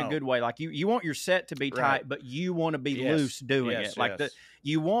good way. Like you want your set to be tight, but you want to be loose doing it. Like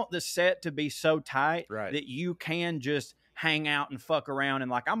you want the set to be so tight that you can just hang out and fuck around and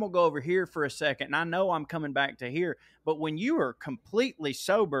like, I'm gonna go over here for a second and I know I'm coming back to here. But when you are completely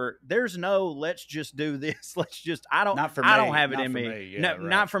sober, there's no let's just do this. I don't have it in me.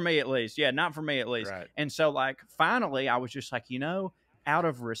 Not for me at least. Yeah, not for me at least. Right. And so like finally I was just like, out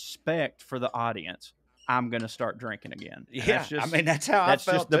of respect for the audience, I'm going to start drinking again. Yeah, that's how I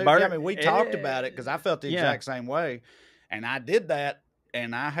felt too. We talked about it because I felt the exact same way. And I did that,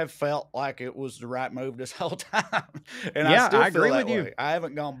 and I have felt like it was the right move this whole time. And I still agree with you. I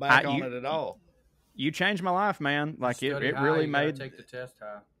haven't gone back on it at all. You changed my life, man. Like it really made... Take the test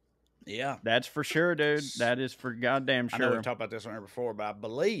high. Yeah. That's for sure, dude. That is for goddamn sure. I know we've talked about this one before, but I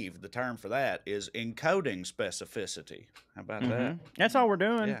believe the term for that is encoding specificity. How about that? That's all we're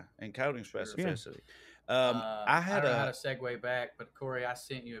doing. Yeah, encoding specificity. Yeah. I don't know how to segue back, but Corey, I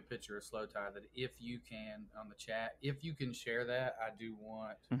sent you a picture of Slow Tie that if you can on the chat, if you can share that, I do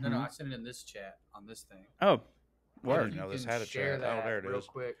want. No, I sent it in this chat on this thing. Oh, word. No, this had a chat. That there it real is.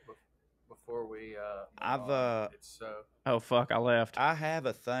 Quick before we. Oh fuck! I left. I have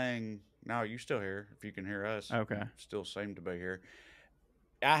a thing. No, you still here? If you can hear us, okay. Still seem to be here.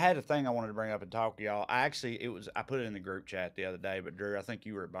 I had a thing I wanted to bring up and talk to y'all. I put it in the group chat the other day, but Drew, I think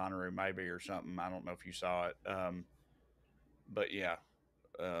you were at Bonaroo maybe or something. I don't know if you saw it. But yeah,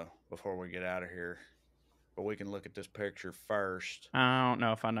 before we get out of here, but we can look at this picture first. I don't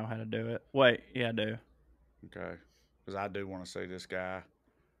know if I know how to do it. Wait, yeah, I do. Okay, because I do want to see this guy.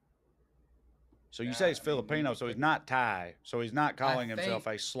 So you say he's Filipino, so he's not Thai. So he's not calling himself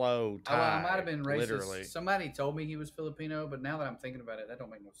a slow Thai. Oh, I might have been racist. Literally. Somebody told me he was Filipino, but now that I'm thinking about it, that don't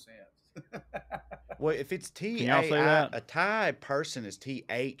make no sense. Well, if it's T-A-I, a Thai person is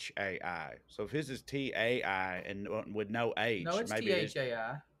T-H-A-I. So if his is T-A-I and with no H. No, it's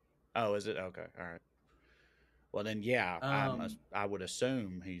T-H-A-I. Oh, is it? Okay, all right. Well, then, yeah, I would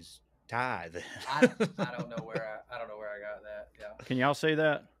assume he's Thai then. I don't know where I got that. Yeah. Can y'all see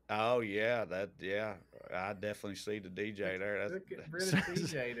that? Oh yeah, I definitely see the DJ there. That's British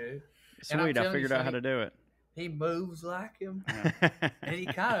DJ, dude. Sweet, I figured out how to do it. He moves like him, and he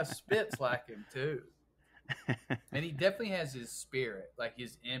kind of spits like him too. And he definitely has his spirit, like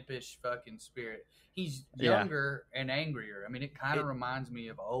his impish fucking spirit. He's younger and angrier. I mean, it kind of reminds me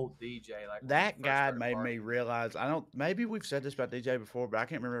of old DJ. Like that guy made me realize. Maybe we've said this about DJ before, but I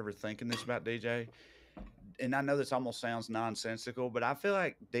can't remember ever thinking this about DJ. And I know this almost sounds nonsensical, but I feel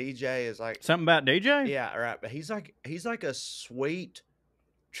like DJ is like something about DJ. Yeah, right. But he's like a sweet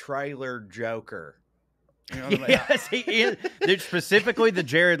trailer Joker. You know what I mean? Yes, he is. Dude, specifically the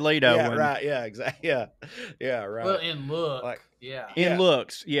Jared Leto one. Right. Yeah, exactly. Yeah, right. Well, in look, in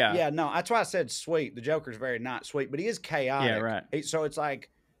looks, yeah. No, that's why I said sweet. The Joker's very not sweet, but he is chaotic. Yeah, right. So it's like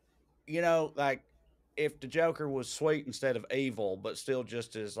you know, like if the Joker was sweet instead of evil, but still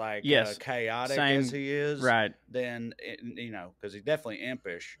just as like chaotic as he is, right? Then you know, because he's definitely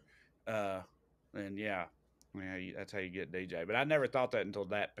impish. Then yeah, that's how you get DJ. But I never thought that until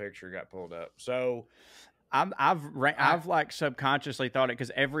that picture got pulled up. So I've like subconsciously thought it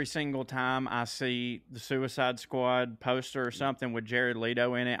because every single time I see the Suicide Squad poster or something with Jared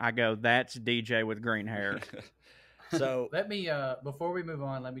Leto in it, I go, "That's DJ with green hair." So let me before we move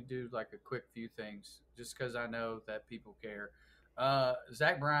on, let me do like a quick few things just because I know that people care.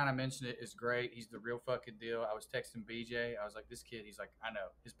 Zach Bryan, I mentioned it, is great. He's the real fucking deal. I was texting BJ. I was like, this kid. He's like, I know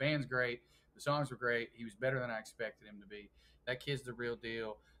his band's great. The songs were great. He was better than I expected him to be. That kid's the real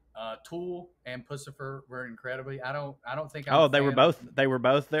deal. Tool and Pussifer were incredibly. I don't think. They were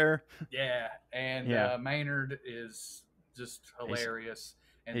both there. Yeah, and Maynard is just hilarious.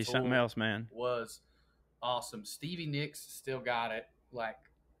 He's something else, man. Was awesome. Stevie Nicks still got it. Like,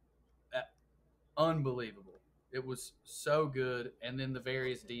 unbelievable. It was so good. And then the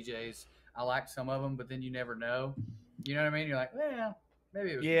various DJs, I liked some of them, but then you never know. You know what I mean? You're like, well,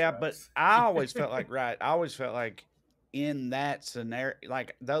 maybe it was. Yeah, but I always felt like I always felt like in that scenario,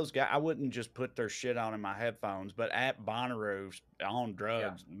 like those guys, I wouldn't just put their shit on in my headphones, but at Bonaroo on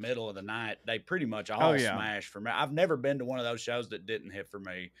drugs, middle of the night, they pretty much all smash for me. I've never been to one of those shows that didn't hit for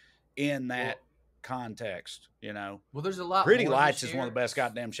me in that context, you know. Well, there's a lot. Pretty Lights is one of the best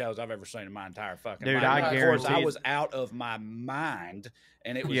goddamn shows I've ever seen in my entire fucking life. I guarantee. I was out of my mind,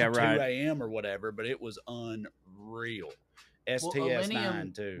 and it was 2 a.m. or whatever, but it was unreal.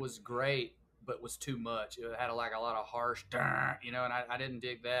 STS9 too was great, but was too much. It had like a lot of harsh, you know, and I didn't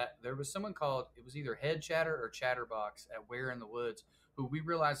dig that. There was someone called, it was either Head Chatter or Chatterbox at Where in the Woods, who we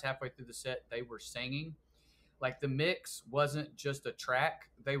realized halfway through the set they were singing. Like the mix wasn't just a track;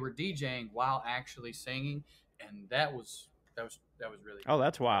 they were DJing while actually singing, and that was really. Oh,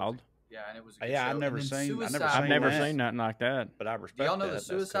 that's wild. Yeah, and it was. I've never seen nothing like that. But I respect. Do y'all know the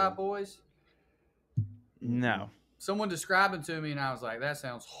Suicide Boys? No. Someone described it to me, and I was like, "That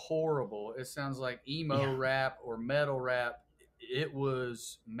sounds horrible. It sounds like emo rap or metal rap." It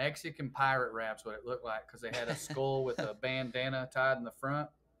was Mexican pirate rap's what it looked like because they had a skull with a bandana tied in the front.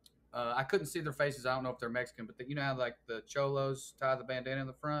 I couldn't see their faces. I don't know if they're Mexican, but you know how like the cholos tie the bandana in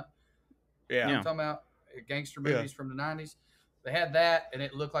the front? Yeah. I'm talking about gangster movies from the 90s. They had that, and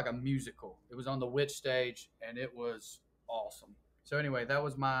it looked like a musical. It was on the Witch stage, and it was awesome. So anyway, that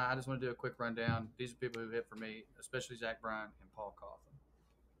was I just want to do a quick rundown. These are people who hit for me, especially Zach Bryan and Paul Cauthen.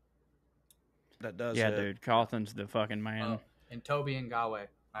 That does dude. Cauthen's the fucking man. And Toby and Gawe.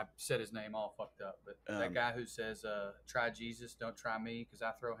 I said his name all fucked up, but that guy who says, try Jesus, don't try me because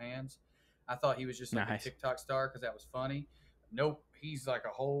I throw hands. I thought he was just like a TikTok star because that was funny. Nope, he's like a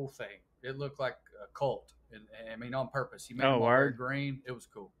whole thing. It looked like a cult. And I mean, on purpose. He made him wear green. It was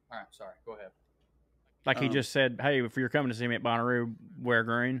cool. All right, sorry. Go ahead. Like he just said, hey, if you're coming to see me at Bonaroo, wear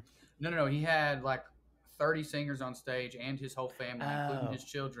green. No. He had like 30 singers on stage and his whole family, including his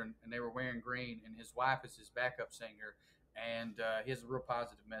children, and they were wearing green, and his wife is his backup singer. And he has a real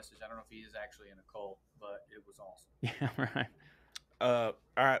positive message. I don't know if he is actually in a cult, but it was awesome. Yeah, right.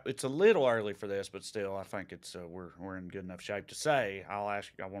 All right, it's a little early for this, but still, I think it's we're in good enough shape to say. I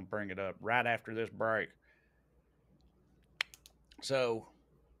want to bring it up right after this break. So,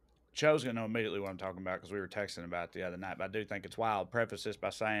 Cho's going to know immediately what I'm talking about because we were texting about it the other night, but I do think it's wild. Preface this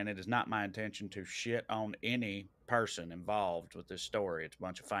by saying it is not my intention to shit on any person involved with this story. It's a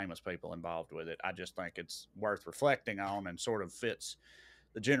bunch of famous people involved with it. I just think it's worth reflecting on and sort of fits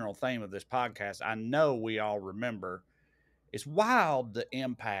the general theme of this podcast. I know we all remember. It's wild the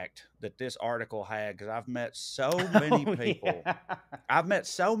impact that this article had because I've met so many people. Yeah. I've met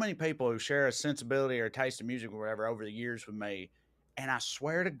so many people who share a sensibility or a taste of music or whatever over the years with me. And I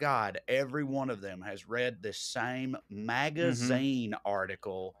swear to God, every one of them has read the same magazine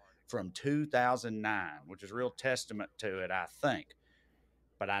article from 2009, which is a real testament to it, I think.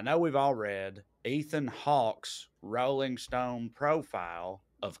 But I know we've all read Ethan Hawke's Rolling Stone profile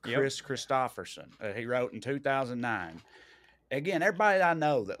of Kristoferson. He wrote in 2009. Again, everybody I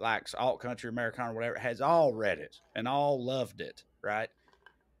know that likes alt country, Americana, or whatever, has all read it and all loved it, right?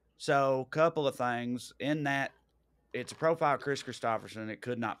 So, a couple of things in that. It's a profile of Kris Kristoferson. It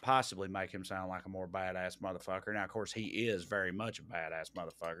could not possibly make him sound like a more badass motherfucker. Now, of course, he is very much a badass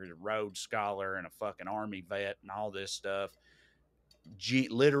motherfucker. He's a Rhodes Scholar and a fucking Army vet and all this stuff.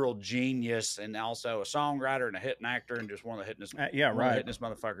 Literal genius, and also a songwriter and a hitting actor and just one of the hittingest, hittingest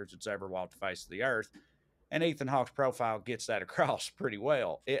motherfuckers that's ever walked the face of the earth. And Ethan Hawke's profile gets that across pretty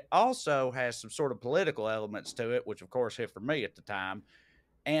well. It also has some sort of political elements to it, which, of course, hit for me at the time.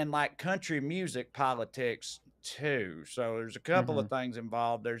 And like country music politics too. So there's a couple of things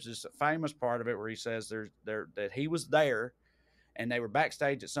involved. There's this famous part of it where he says that he was there and they were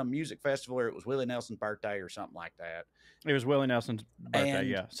backstage at some music festival, or it was Willie Nelson's birthday or something like that. It was Willie Nelson's birthday, and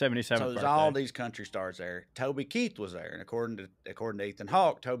yeah, 77th So there's birthday. all these country stars there. Toby Keith was there, and according to Ethan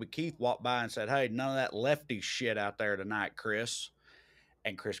Hawke, Toby Keith walked by and said, "Hey, none of that lefty shit out there tonight, Kris."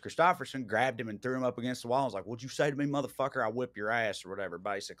 And Kristoferson grabbed him and threw him up against the wall. I was like, "What'd you say to me, motherfucker? I'll whip your ass," or whatever,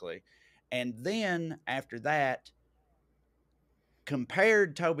 basically. And then after that,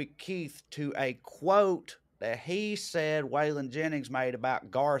 compared Toby Keith to a quote that he said Waylon Jennings made about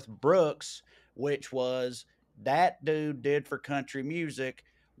Garth Brooks, which was, "That dude did for country music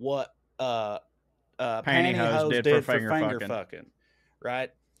what Pantyhose did for finger fucking."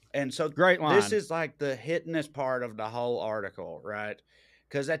 Right? And so great line. This is like the hittingest part of the whole article, right?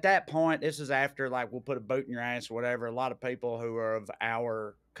 Because at that point, this is after, like, we'll put a boot in your ass or whatever. A lot of people who are of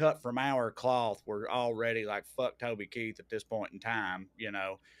cut from our cloth were already like, fuck Toby Keith at this point in time, you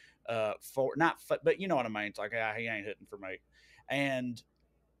know, but you know what I mean? It's like, he ain't hitting for me. And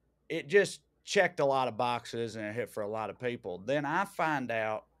it just checked a lot of boxes and it hit for a lot of people. Then I find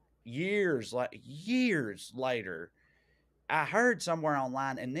out years later, I heard somewhere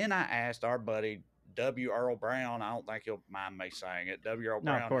online, and then I asked our buddy W. Earl Brown. I don't think he'll mind me saying it. W. Earl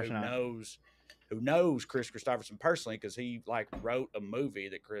Brown, who knows Kris Kristoferson personally, because he like wrote a movie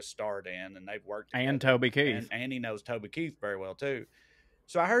that Kris starred in, and they've worked together. And Toby Keith, and he knows Toby Keith very well too.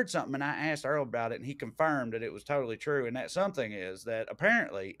 So I heard something, and I asked Earl about it, and he confirmed that it was totally true. And that something is that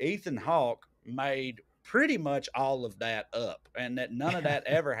apparently Ethan Hawke made pretty much all of that up, and that none of that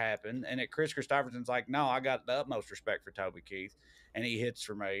ever happened, and that Kris Kristoferson's like, "No, I got the utmost respect for Toby Keith, and he hits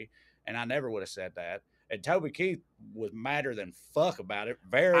for me, and I never would have said that." And Toby Keith was madder than fuck about it,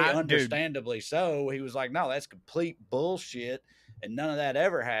 very understandably so. He was like, "No, that's complete bullshit, and none of that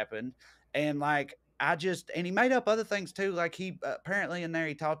ever happened." And like, and he made up other things too. Like, he apparently in there,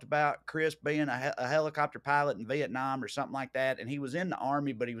 he talked about Kris being a helicopter pilot in Vietnam or something like that. And he was in the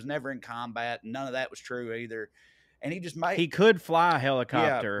Army, but he was never in combat. And none of that was true either. And he could fly a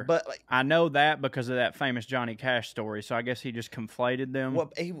helicopter. Yeah, but like, I know that because of that famous Johnny Cash story. So I guess he just conflated them.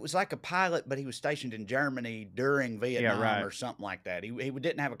 Well, he was like a pilot, but he was stationed in Germany during Vietnam or something like that. He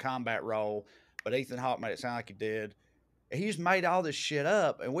didn't have a combat role, but Ethan Hawke made it sound like he did. He just made all this shit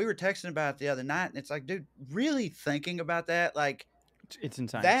up, and we were texting about it the other night, and it's like, dude, really thinking about that, like, it's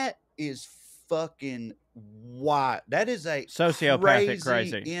insane. That is fucking wild. That is a sociopathic,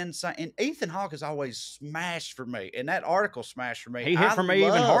 crazy, insane. And Ethan Hawke has always smashed for me, and that article smashed for me. He hit for me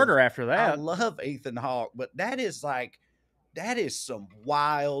even harder after that. I love Ethan Hawke, but that is some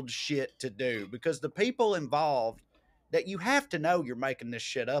wild shit to do, because the people involved that you have to know you're making this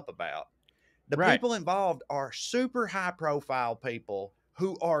shit up about. The people involved are super high-profile people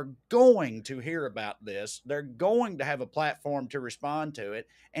who are going to hear about this. They're going to have a platform to respond to it,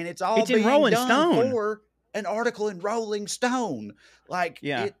 and it's being done for an article in Rolling Stone. Like,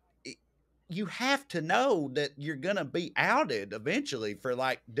 you have to know that you're going to be outed eventually for,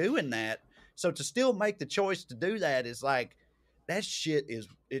 like, doing that. So to still make the choice to do that is like, that shit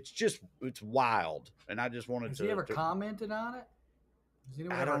it's wild. And I just wanted to... Has he ever commented on it?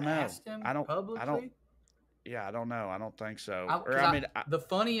 I don't know. Publicly? I don't know. I don't think so. The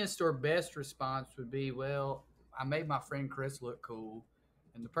funniest or best response would be, "Well, I made my friend Kris look cool,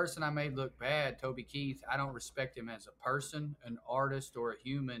 and the person I made look bad, Toby Keith, I don't respect him as a person, an artist, or a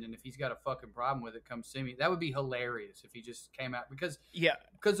human. And if he's got a fucking problem with it, come see me." That would be hilarious if he just came out,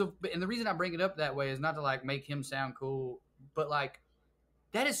 and the reason I bring it up that way is not to like make him sound cool, but like,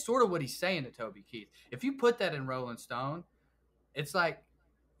 that is sort of what he's saying to Toby Keith. If you put that in Rolling Stone, it's like,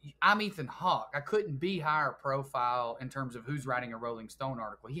 I'm Ethan Hawke. I couldn't be higher profile in terms of who's writing a Rolling Stone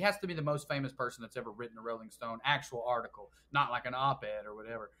article. He has to be the most famous person that's ever written a Rolling Stone actual article, not like an op-ed or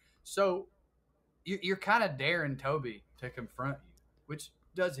whatever. So you're kind of daring Toby to confront you, which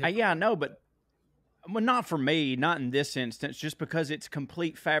does hit. I know, but not for me, not in this instance, just because it's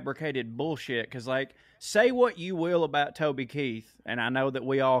complete fabricated bullshit. Because, like, say what you will about Toby Keith, and I know that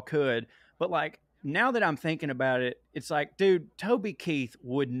we all could, but, like, now that I'm thinking about it, it's like, dude, Toby Keith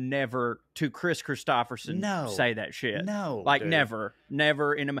would never, to Kris Kristoferson, say that shit. No, like, dude. never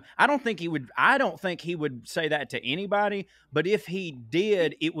in a. I don't think he would say that to anybody. But if he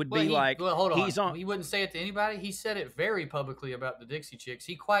did, it would be like, hold on. He wouldn't say it to anybody. He said it very publicly about the Dixie Chicks.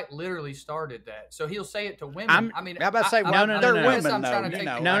 He quite literally started that. So he'll say it to women. I'm about to say, they're women,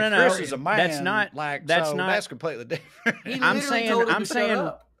 though. No. Kris is a man. That's not. Like, that's completely different. I'm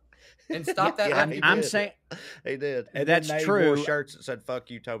saying. and stop that. I'm saying he did. And that's true. Wore shirts that said "fuck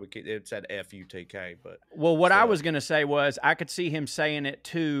you, Toby." It said "FUTK." But what I was gonna say was I could see him saying it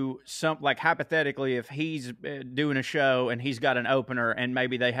to some, like hypothetically, if he's doing a show and he's got an opener and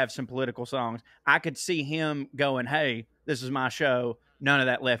maybe they have some political songs, I could see him going, "Hey, this is my show. None of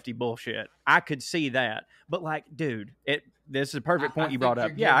that lefty bullshit." I could see that, but like, dude, this is a perfect point you brought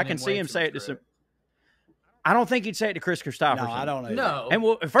up. Yeah, I can see him say it to some. I don't think he'd say it to Kris Kristoferson. No, I don't know. No. And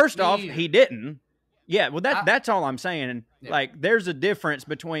well, first off, he didn't. Yeah, well, that's all I'm saying. Yeah. Like, there's a difference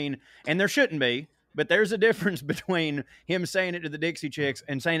between, and there shouldn't be, but there's a difference between him saying it to the Dixie Chicks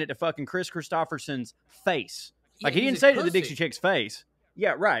and saying it to fucking Kris Kristoferson's face. Yeah, like, he didn't say it to the Dixie Chicks' face.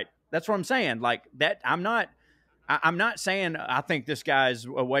 Yeah, right. That's what I'm saying. Like, that, I'm not saying I think this guy's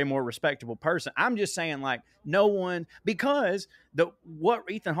a way more respectable person. I'm just saying, like, no one, because what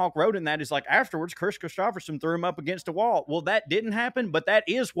Ethan Hawke wrote in that is like, afterwards, Kris Kristoferson threw him up against a wall. Well, that didn't happen, but that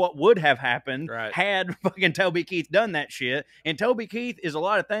is what would have happened had fucking Toby Keith done that shit. And Toby Keith is a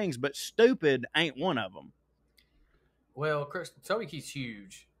lot of things, but stupid ain't one of them. Well, Toby Keith's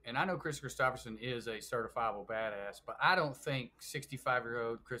huge. And I know Kris Kristoferson is a certifiable badass, but I don't think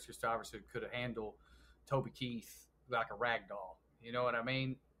 65-year-old Kris Kristoferson could have handled Toby Keith like a rag doll. You know what I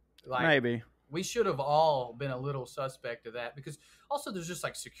mean? Like, maybe. We should have all been a little suspect of that, because also there's just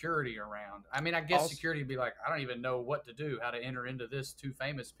like security around. I mean, I guess security would be like, I don't even know what to do, how to enter into this two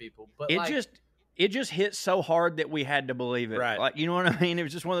famous people. But it just hit so hard that we had to believe it. Right. Like, you know what I mean? It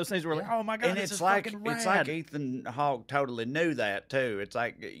was just one of those things where we're like, oh my God, this is fucking rad. It's like Ethan Hawke totally knew that too. It's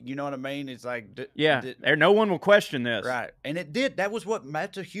like, you know what I mean? It's like, no one will question this. Right. And it did.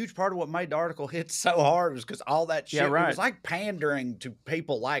 That's a huge part of what made the article hit so hard, was because all that shit, it was like pandering to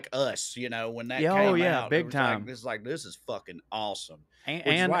people like us, you know, when that came out. Big time. This is fucking awesome. And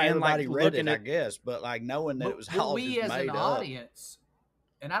everybody like, read it, I guess. But like, knowing that it was all just made up. We as an audience,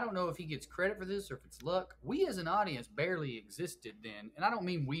 and I don't know if he gets credit for this or if it's luck, we as an audience barely existed then. And I don't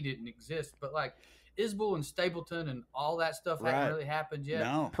mean we didn't exist, but like Isbell and Stapleton and all that stuff hadn't really happened yet.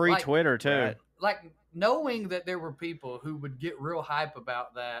 No. Pre-Twitter, too. Right. Like, knowing that there were people who would get real hype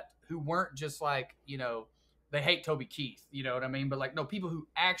about that, who weren't just like, you know, they hate Toby Keith, you know what I mean? But like, no, people who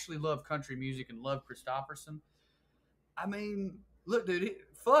actually love country music and love Kristoferson. I mean, look, dude,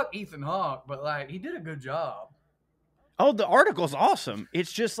 fuck Ethan Hawke, but like, he did a good job. Oh, the article's awesome.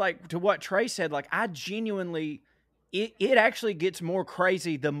 It's just like, to what Trae said, like, I genuinely, it actually gets more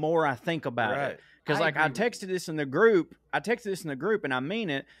crazy the more I think about it. Because like, I texted this in the group, and I mean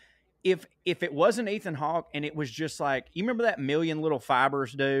it. If it wasn't Ethan Hawke and it was just like, you remember that Million Little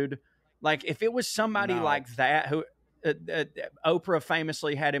Fibers dude? Like, if it was somebody like that who Oprah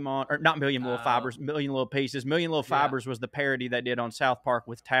famously had him on, or not Million Little Fibers, Million Little Pieces. Million Little Fibers was the parody they did on South Park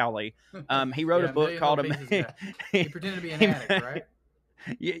with Tally. He wrote a book called He pretended to be an addict, right?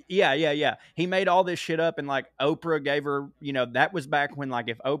 Yeah. He made all this shit up, and like, Oprah gave her, you know, that was back when, like,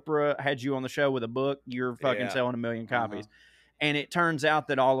 if Oprah had you on the show with a book, you're fucking selling 1 million copies. And it turns out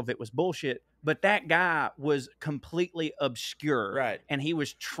that all of it was bullshit. But that guy was completely obscure. Right. And he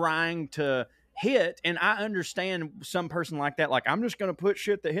was trying to hit. And I understand some person like that. Like, I'm just going to put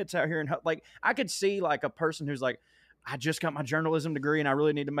shit that hits out here. And like, I could see like a person who's like, I just got my journalism degree and I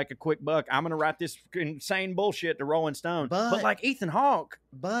really need to make a quick buck. I'm going to write this insane bullshit to Rolling Stone. But like Ethan Hawke.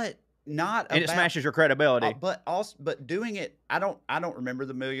 But not and about, it smashes your credibility. But doing it, I don't remember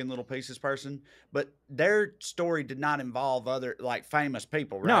the Million Little Pieces person, but their story did not involve other like famous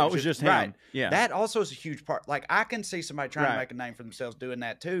people, right? No, it was just him. Right. Yeah. That also is a huge part. Like, I can see somebody trying to make a name for themselves doing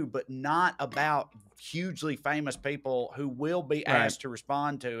that too, but not about hugely famous people who will be asked to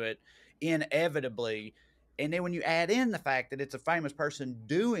respond to it inevitably. And then when you add in the fact that it's a famous person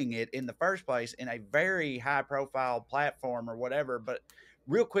doing it in the first place in a very high profile platform or whatever, but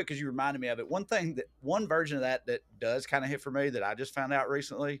real quick, because you reminded me of it, one version of that does kind of hit for me that I just found out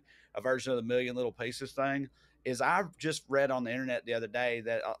recently, a version of the Million Little Pieces thing, is I just read on the internet the other day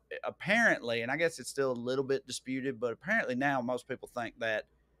that apparently, and I guess it's still a little bit disputed, but apparently now most people think that,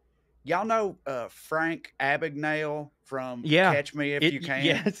 y'all know Frank Abagnale from Catch Me If You Can?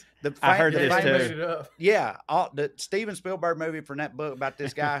 Yes, I heard this too. Yeah, the Steven Spielberg movie from that book about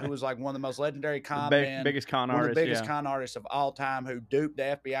this guy who was like one of the most legendary biggest con artists, one of the biggest con artists of all time, who duped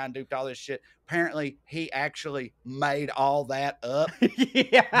the FBI and duped all this shit. Apparently, he actually made all that up.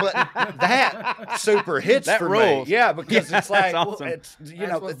 But that super hits that for me. Yeah, because it's like, awesome. It's, you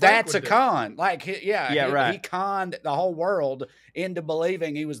know, that's a con. Like, he conned the whole world into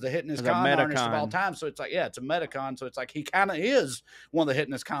believing he was the hittingest con artist of all time. So it's like, it's a metacon. So it's like, he kind of is one of the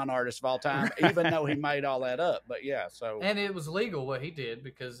hittingest con artists of all time, even though he made all that up. But so. And it was legal what he did,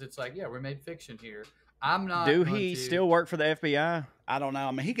 because it's like, we made fiction here. I'm not. Do he still work for the FBI? I don't know.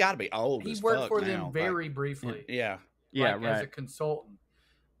 I mean, he got to be old. He as worked fuck for now. them very briefly. Yeah. Yeah, right. As a consultant.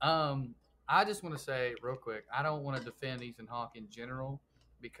 I just want to say real quick, I don't want to defend Ethan Hawke in general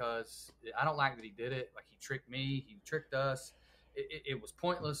because I don't like that he did it. Like, he tricked me, he tricked us. It was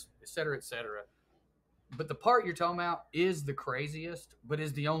pointless, et cetera, et cetera. But the part you're talking about is the craziest, but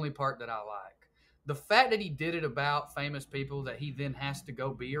is the only part that I like. The fact that he did it about famous people that he then has to go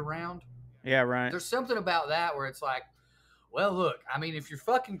be around. Yeah, right. There's something about that where it's like, well, look, I mean, if you're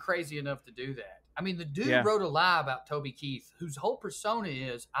fucking crazy enough to do that. I mean, the dude wrote a lie about Toby Keith, whose whole persona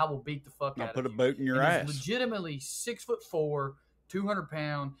is, I will beat the fuck out of you. I'll put a boot in your ass. He's legitimately 6'4", 200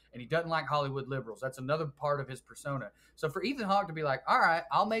 pounds, and he doesn't like Hollywood liberals. That's another part of his persona. So for Ethan Hawke to be like, all right,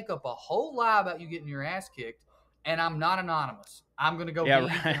 I'll make up a whole lie about you getting your ass kicked, and I'm not anonymous. I'm going to go be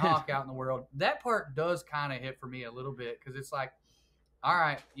Ethan Hawke out in the world. That part does kind of hit for me a little bit because it's like, all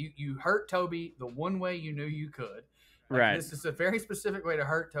right, you hurt Toby the one way you knew you could. Like, right. This is a very specific way to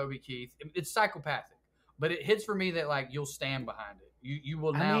hurt Toby Keith. It's psychopathic, but it hits for me that, like, you'll stand behind it. You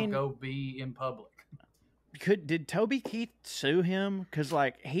will now go be in public. Did Toby Keith sue him? Because,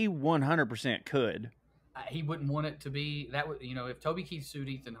 like, he 100% could. He wouldn't want it to be that. If Toby Keith sued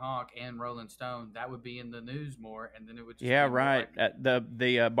Ethan Hawke and Rolling Stone, that would be in the news more, and then it would. Just right. Like,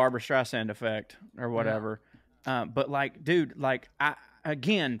 the Barbra Streisand effect or whatever. Yeah. But, like, dude, like,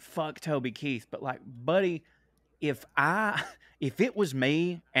 again, fuck Toby Keith, but, like, buddy. If it was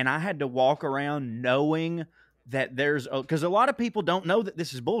me and I had to walk around knowing that because a lot of people don't know that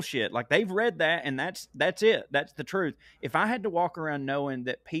this is bullshit. Like, they've read that and that's it. That's the truth. If I had to walk around knowing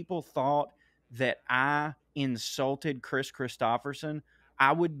that people thought that I insulted Kristoferson,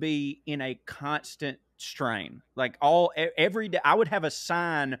 I would be in a constant strain. Like, every day I would have a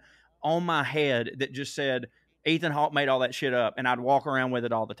sign on my head that just said, Ethan Hawke made all that shit up, and I'd walk around with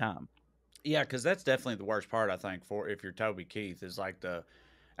it all the time. Yeah, because that's definitely the worst part, I think, for if you're Toby Keith, is like I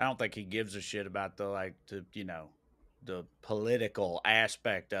don't think he gives a shit about the political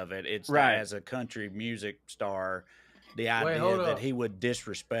aspect of it. It's right. As a country music star, the idea that he would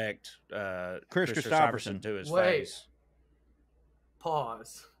disrespect Kristoferson to his face.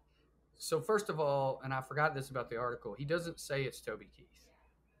 Pause. So first of all, and I forgot this about the article, he doesn't say it's Toby Keith.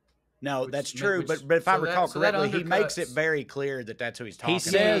 No, that's true. But if I recall correctly, he makes it very clear that that's who he's talking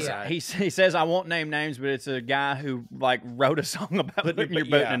about. He says, I won't name names, but it's a guy who, like, wrote a song about putting your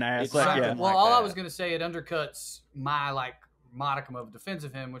boot in an ass. All I was going to say, it undercuts my, like, modicum of defense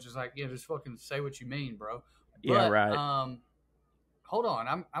of him, which is like, just fucking say what you mean, bro. But, right. Hold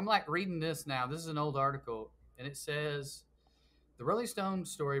on. I'm like reading this now. This is an old article, and it says, the Rolling Stone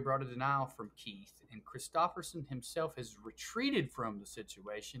story brought a denial from Keith, and Kristoferson himself has retreated from the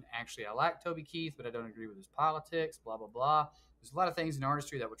situation. Actually, I like Toby Keith, but I don't agree with his politics, blah, blah, blah. There's a lot of things in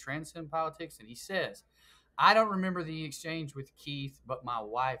artistry that would transcend politics, and he says, I don't remember the exchange with Keith, but my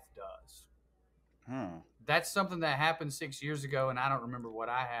wife does. That's something that happened 6 years ago, and I don't remember what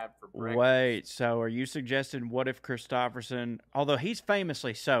I had for breakfast. Wait, so are you suggesting what if Kristoferson, although he's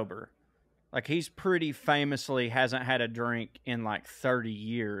famously sober, like, he's pretty famously hasn't had a drink in, like, 30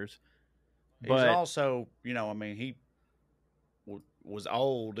 years. But he's also, he was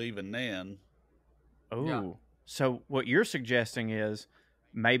old even then. Oh. Yeah. So what you're suggesting is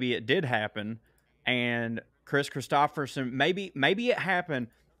maybe it did happen, and Kristoferson, maybe it happened.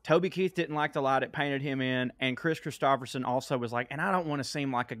 Toby Keith didn't like the light it painted him in, and Kristoferson also was like, and I don't want to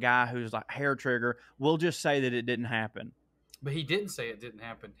seem like a guy who's like hair trigger. We'll just say that it didn't happen. But he didn't say it didn't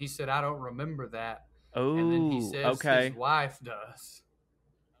happen. He said, I don't remember that. Oh, and then he says his wife does.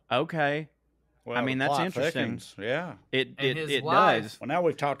 Okay. Well, I mean, that's interesting. Thickens. Yeah. It does. Well, now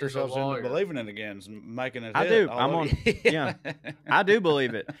we've talked ourselves into believing it again, making it. I do. Yeah. I do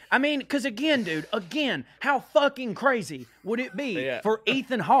believe it. I mean, because again, dude, how fucking crazy would it be for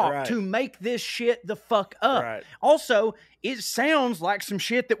Ethan Hawke to make this shit the fuck up? Right. Also, it sounds like some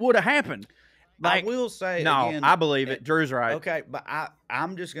shit that would have happened. Like, I will say, no, again, I believe it. Drew's right. Okay, but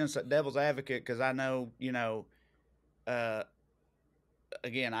I'm just going to say devil's advocate because I know,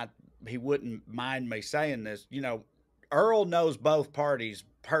 again, he wouldn't mind me saying this. Earl knows both parties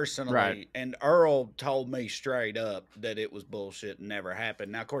personally, and Earl told me straight up that it was bullshit and never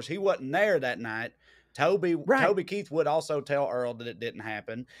happened. Now, of course, he wasn't there that night. Toby Keith would also tell Earl that it didn't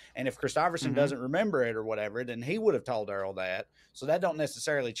happen, and if Kristoferson doesn't remember it or whatever, then he would have told Earl that. So that don't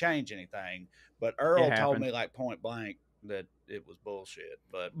necessarily change anything. But Earl told me, like, point blank that it was bullshit.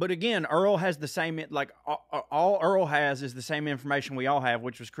 But again, Earl has the same, like, all Earl has is the same information we all have,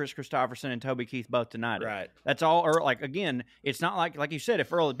 which was Kristoferson and Toby Keith both denied it. Right. That's all Earl, like, again, it's not like you said,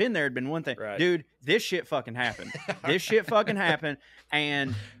 if Earl had been there, it'd been one thing. Right. Dude, this shit fucking happened. This shit fucking happened,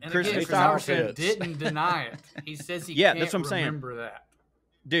 and Kristoferson didn't deny it. He says he can't that's what I'm remember that.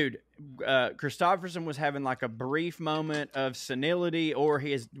 Dude, Kristoferson was having like a brief moment of senility, or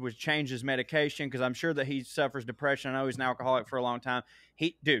he was changed his medication, because I'm sure that he suffers depression. I know he's an alcoholic for a long time.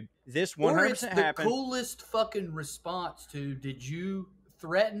 Dude, this 100% or it's the happened. Coolest fucking response to, did you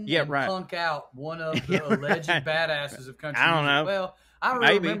threaten and punk out one of the alleged badasses of country I don't music? know. Well, I don't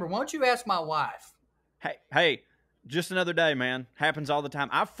really remember. Why don't you ask my wife? Hey, just another day, man. Happens all the time.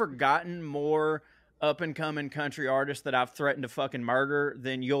 I've forgotten more up-and-coming country artists that I've threatened to fucking murder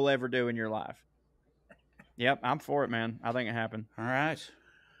than you'll ever do in your life. Yep, I'm for it, man. I think it happened. All right.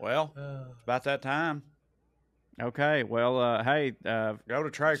 Well, it's about that time. Okay. Well, hey. Go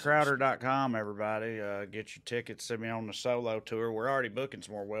to TreCrowder.com, everybody. Get your tickets. Send me on the solo tour. We're already booking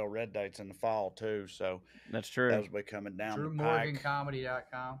some more WellRED dates in the fall, too. So that's true. Those will be coming down the pike.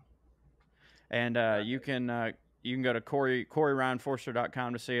 TrueMorganComedy.com. And you can go to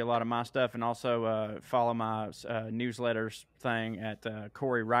CoreyRyanForster.com to see a lot of my stuff, and also follow my newsletters thing at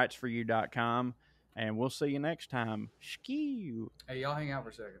CoreyWritesForYou.com. And we'll see you next time. Skew. Hey, y'all hang out for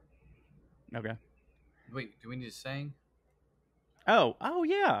a second. Okay. Wait, do we need to sing? Oh,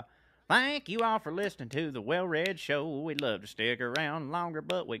 yeah. Thank you all for listening to the WellRED Show. We'd love to stick around longer,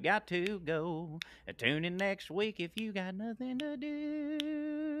 but we got to go. Tune in next week if you got nothing to do.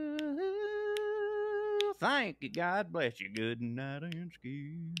 Thank you. God bless you. Good night and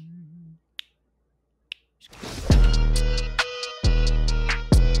ski.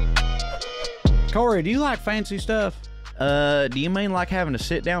 Corey, do you like fancy stuff? Do you mean like having a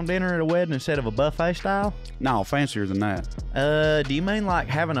sit-down dinner at a wedding instead of a buffet style? No, fancier than that. Do you mean like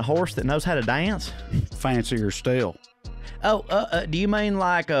having a horse that knows how to dance? Fancier still. Oh, do you mean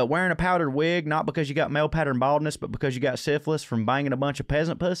like wearing a powdered wig, not because you got male pattern baldness, but because you got syphilis from banging a bunch of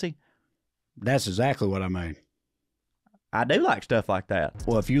peasant pussy? That's exactly what I mean. I do like stuff like that.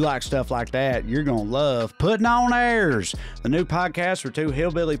 Well, if you like stuff like that, you're going to love Putting On Airs, the new podcast where two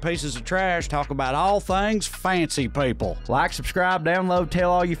hillbilly pieces of trash talk about all things fancy people. Like, subscribe, download, tell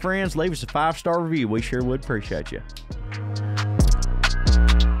all your friends, leave us a 5-star review. We sure would appreciate you.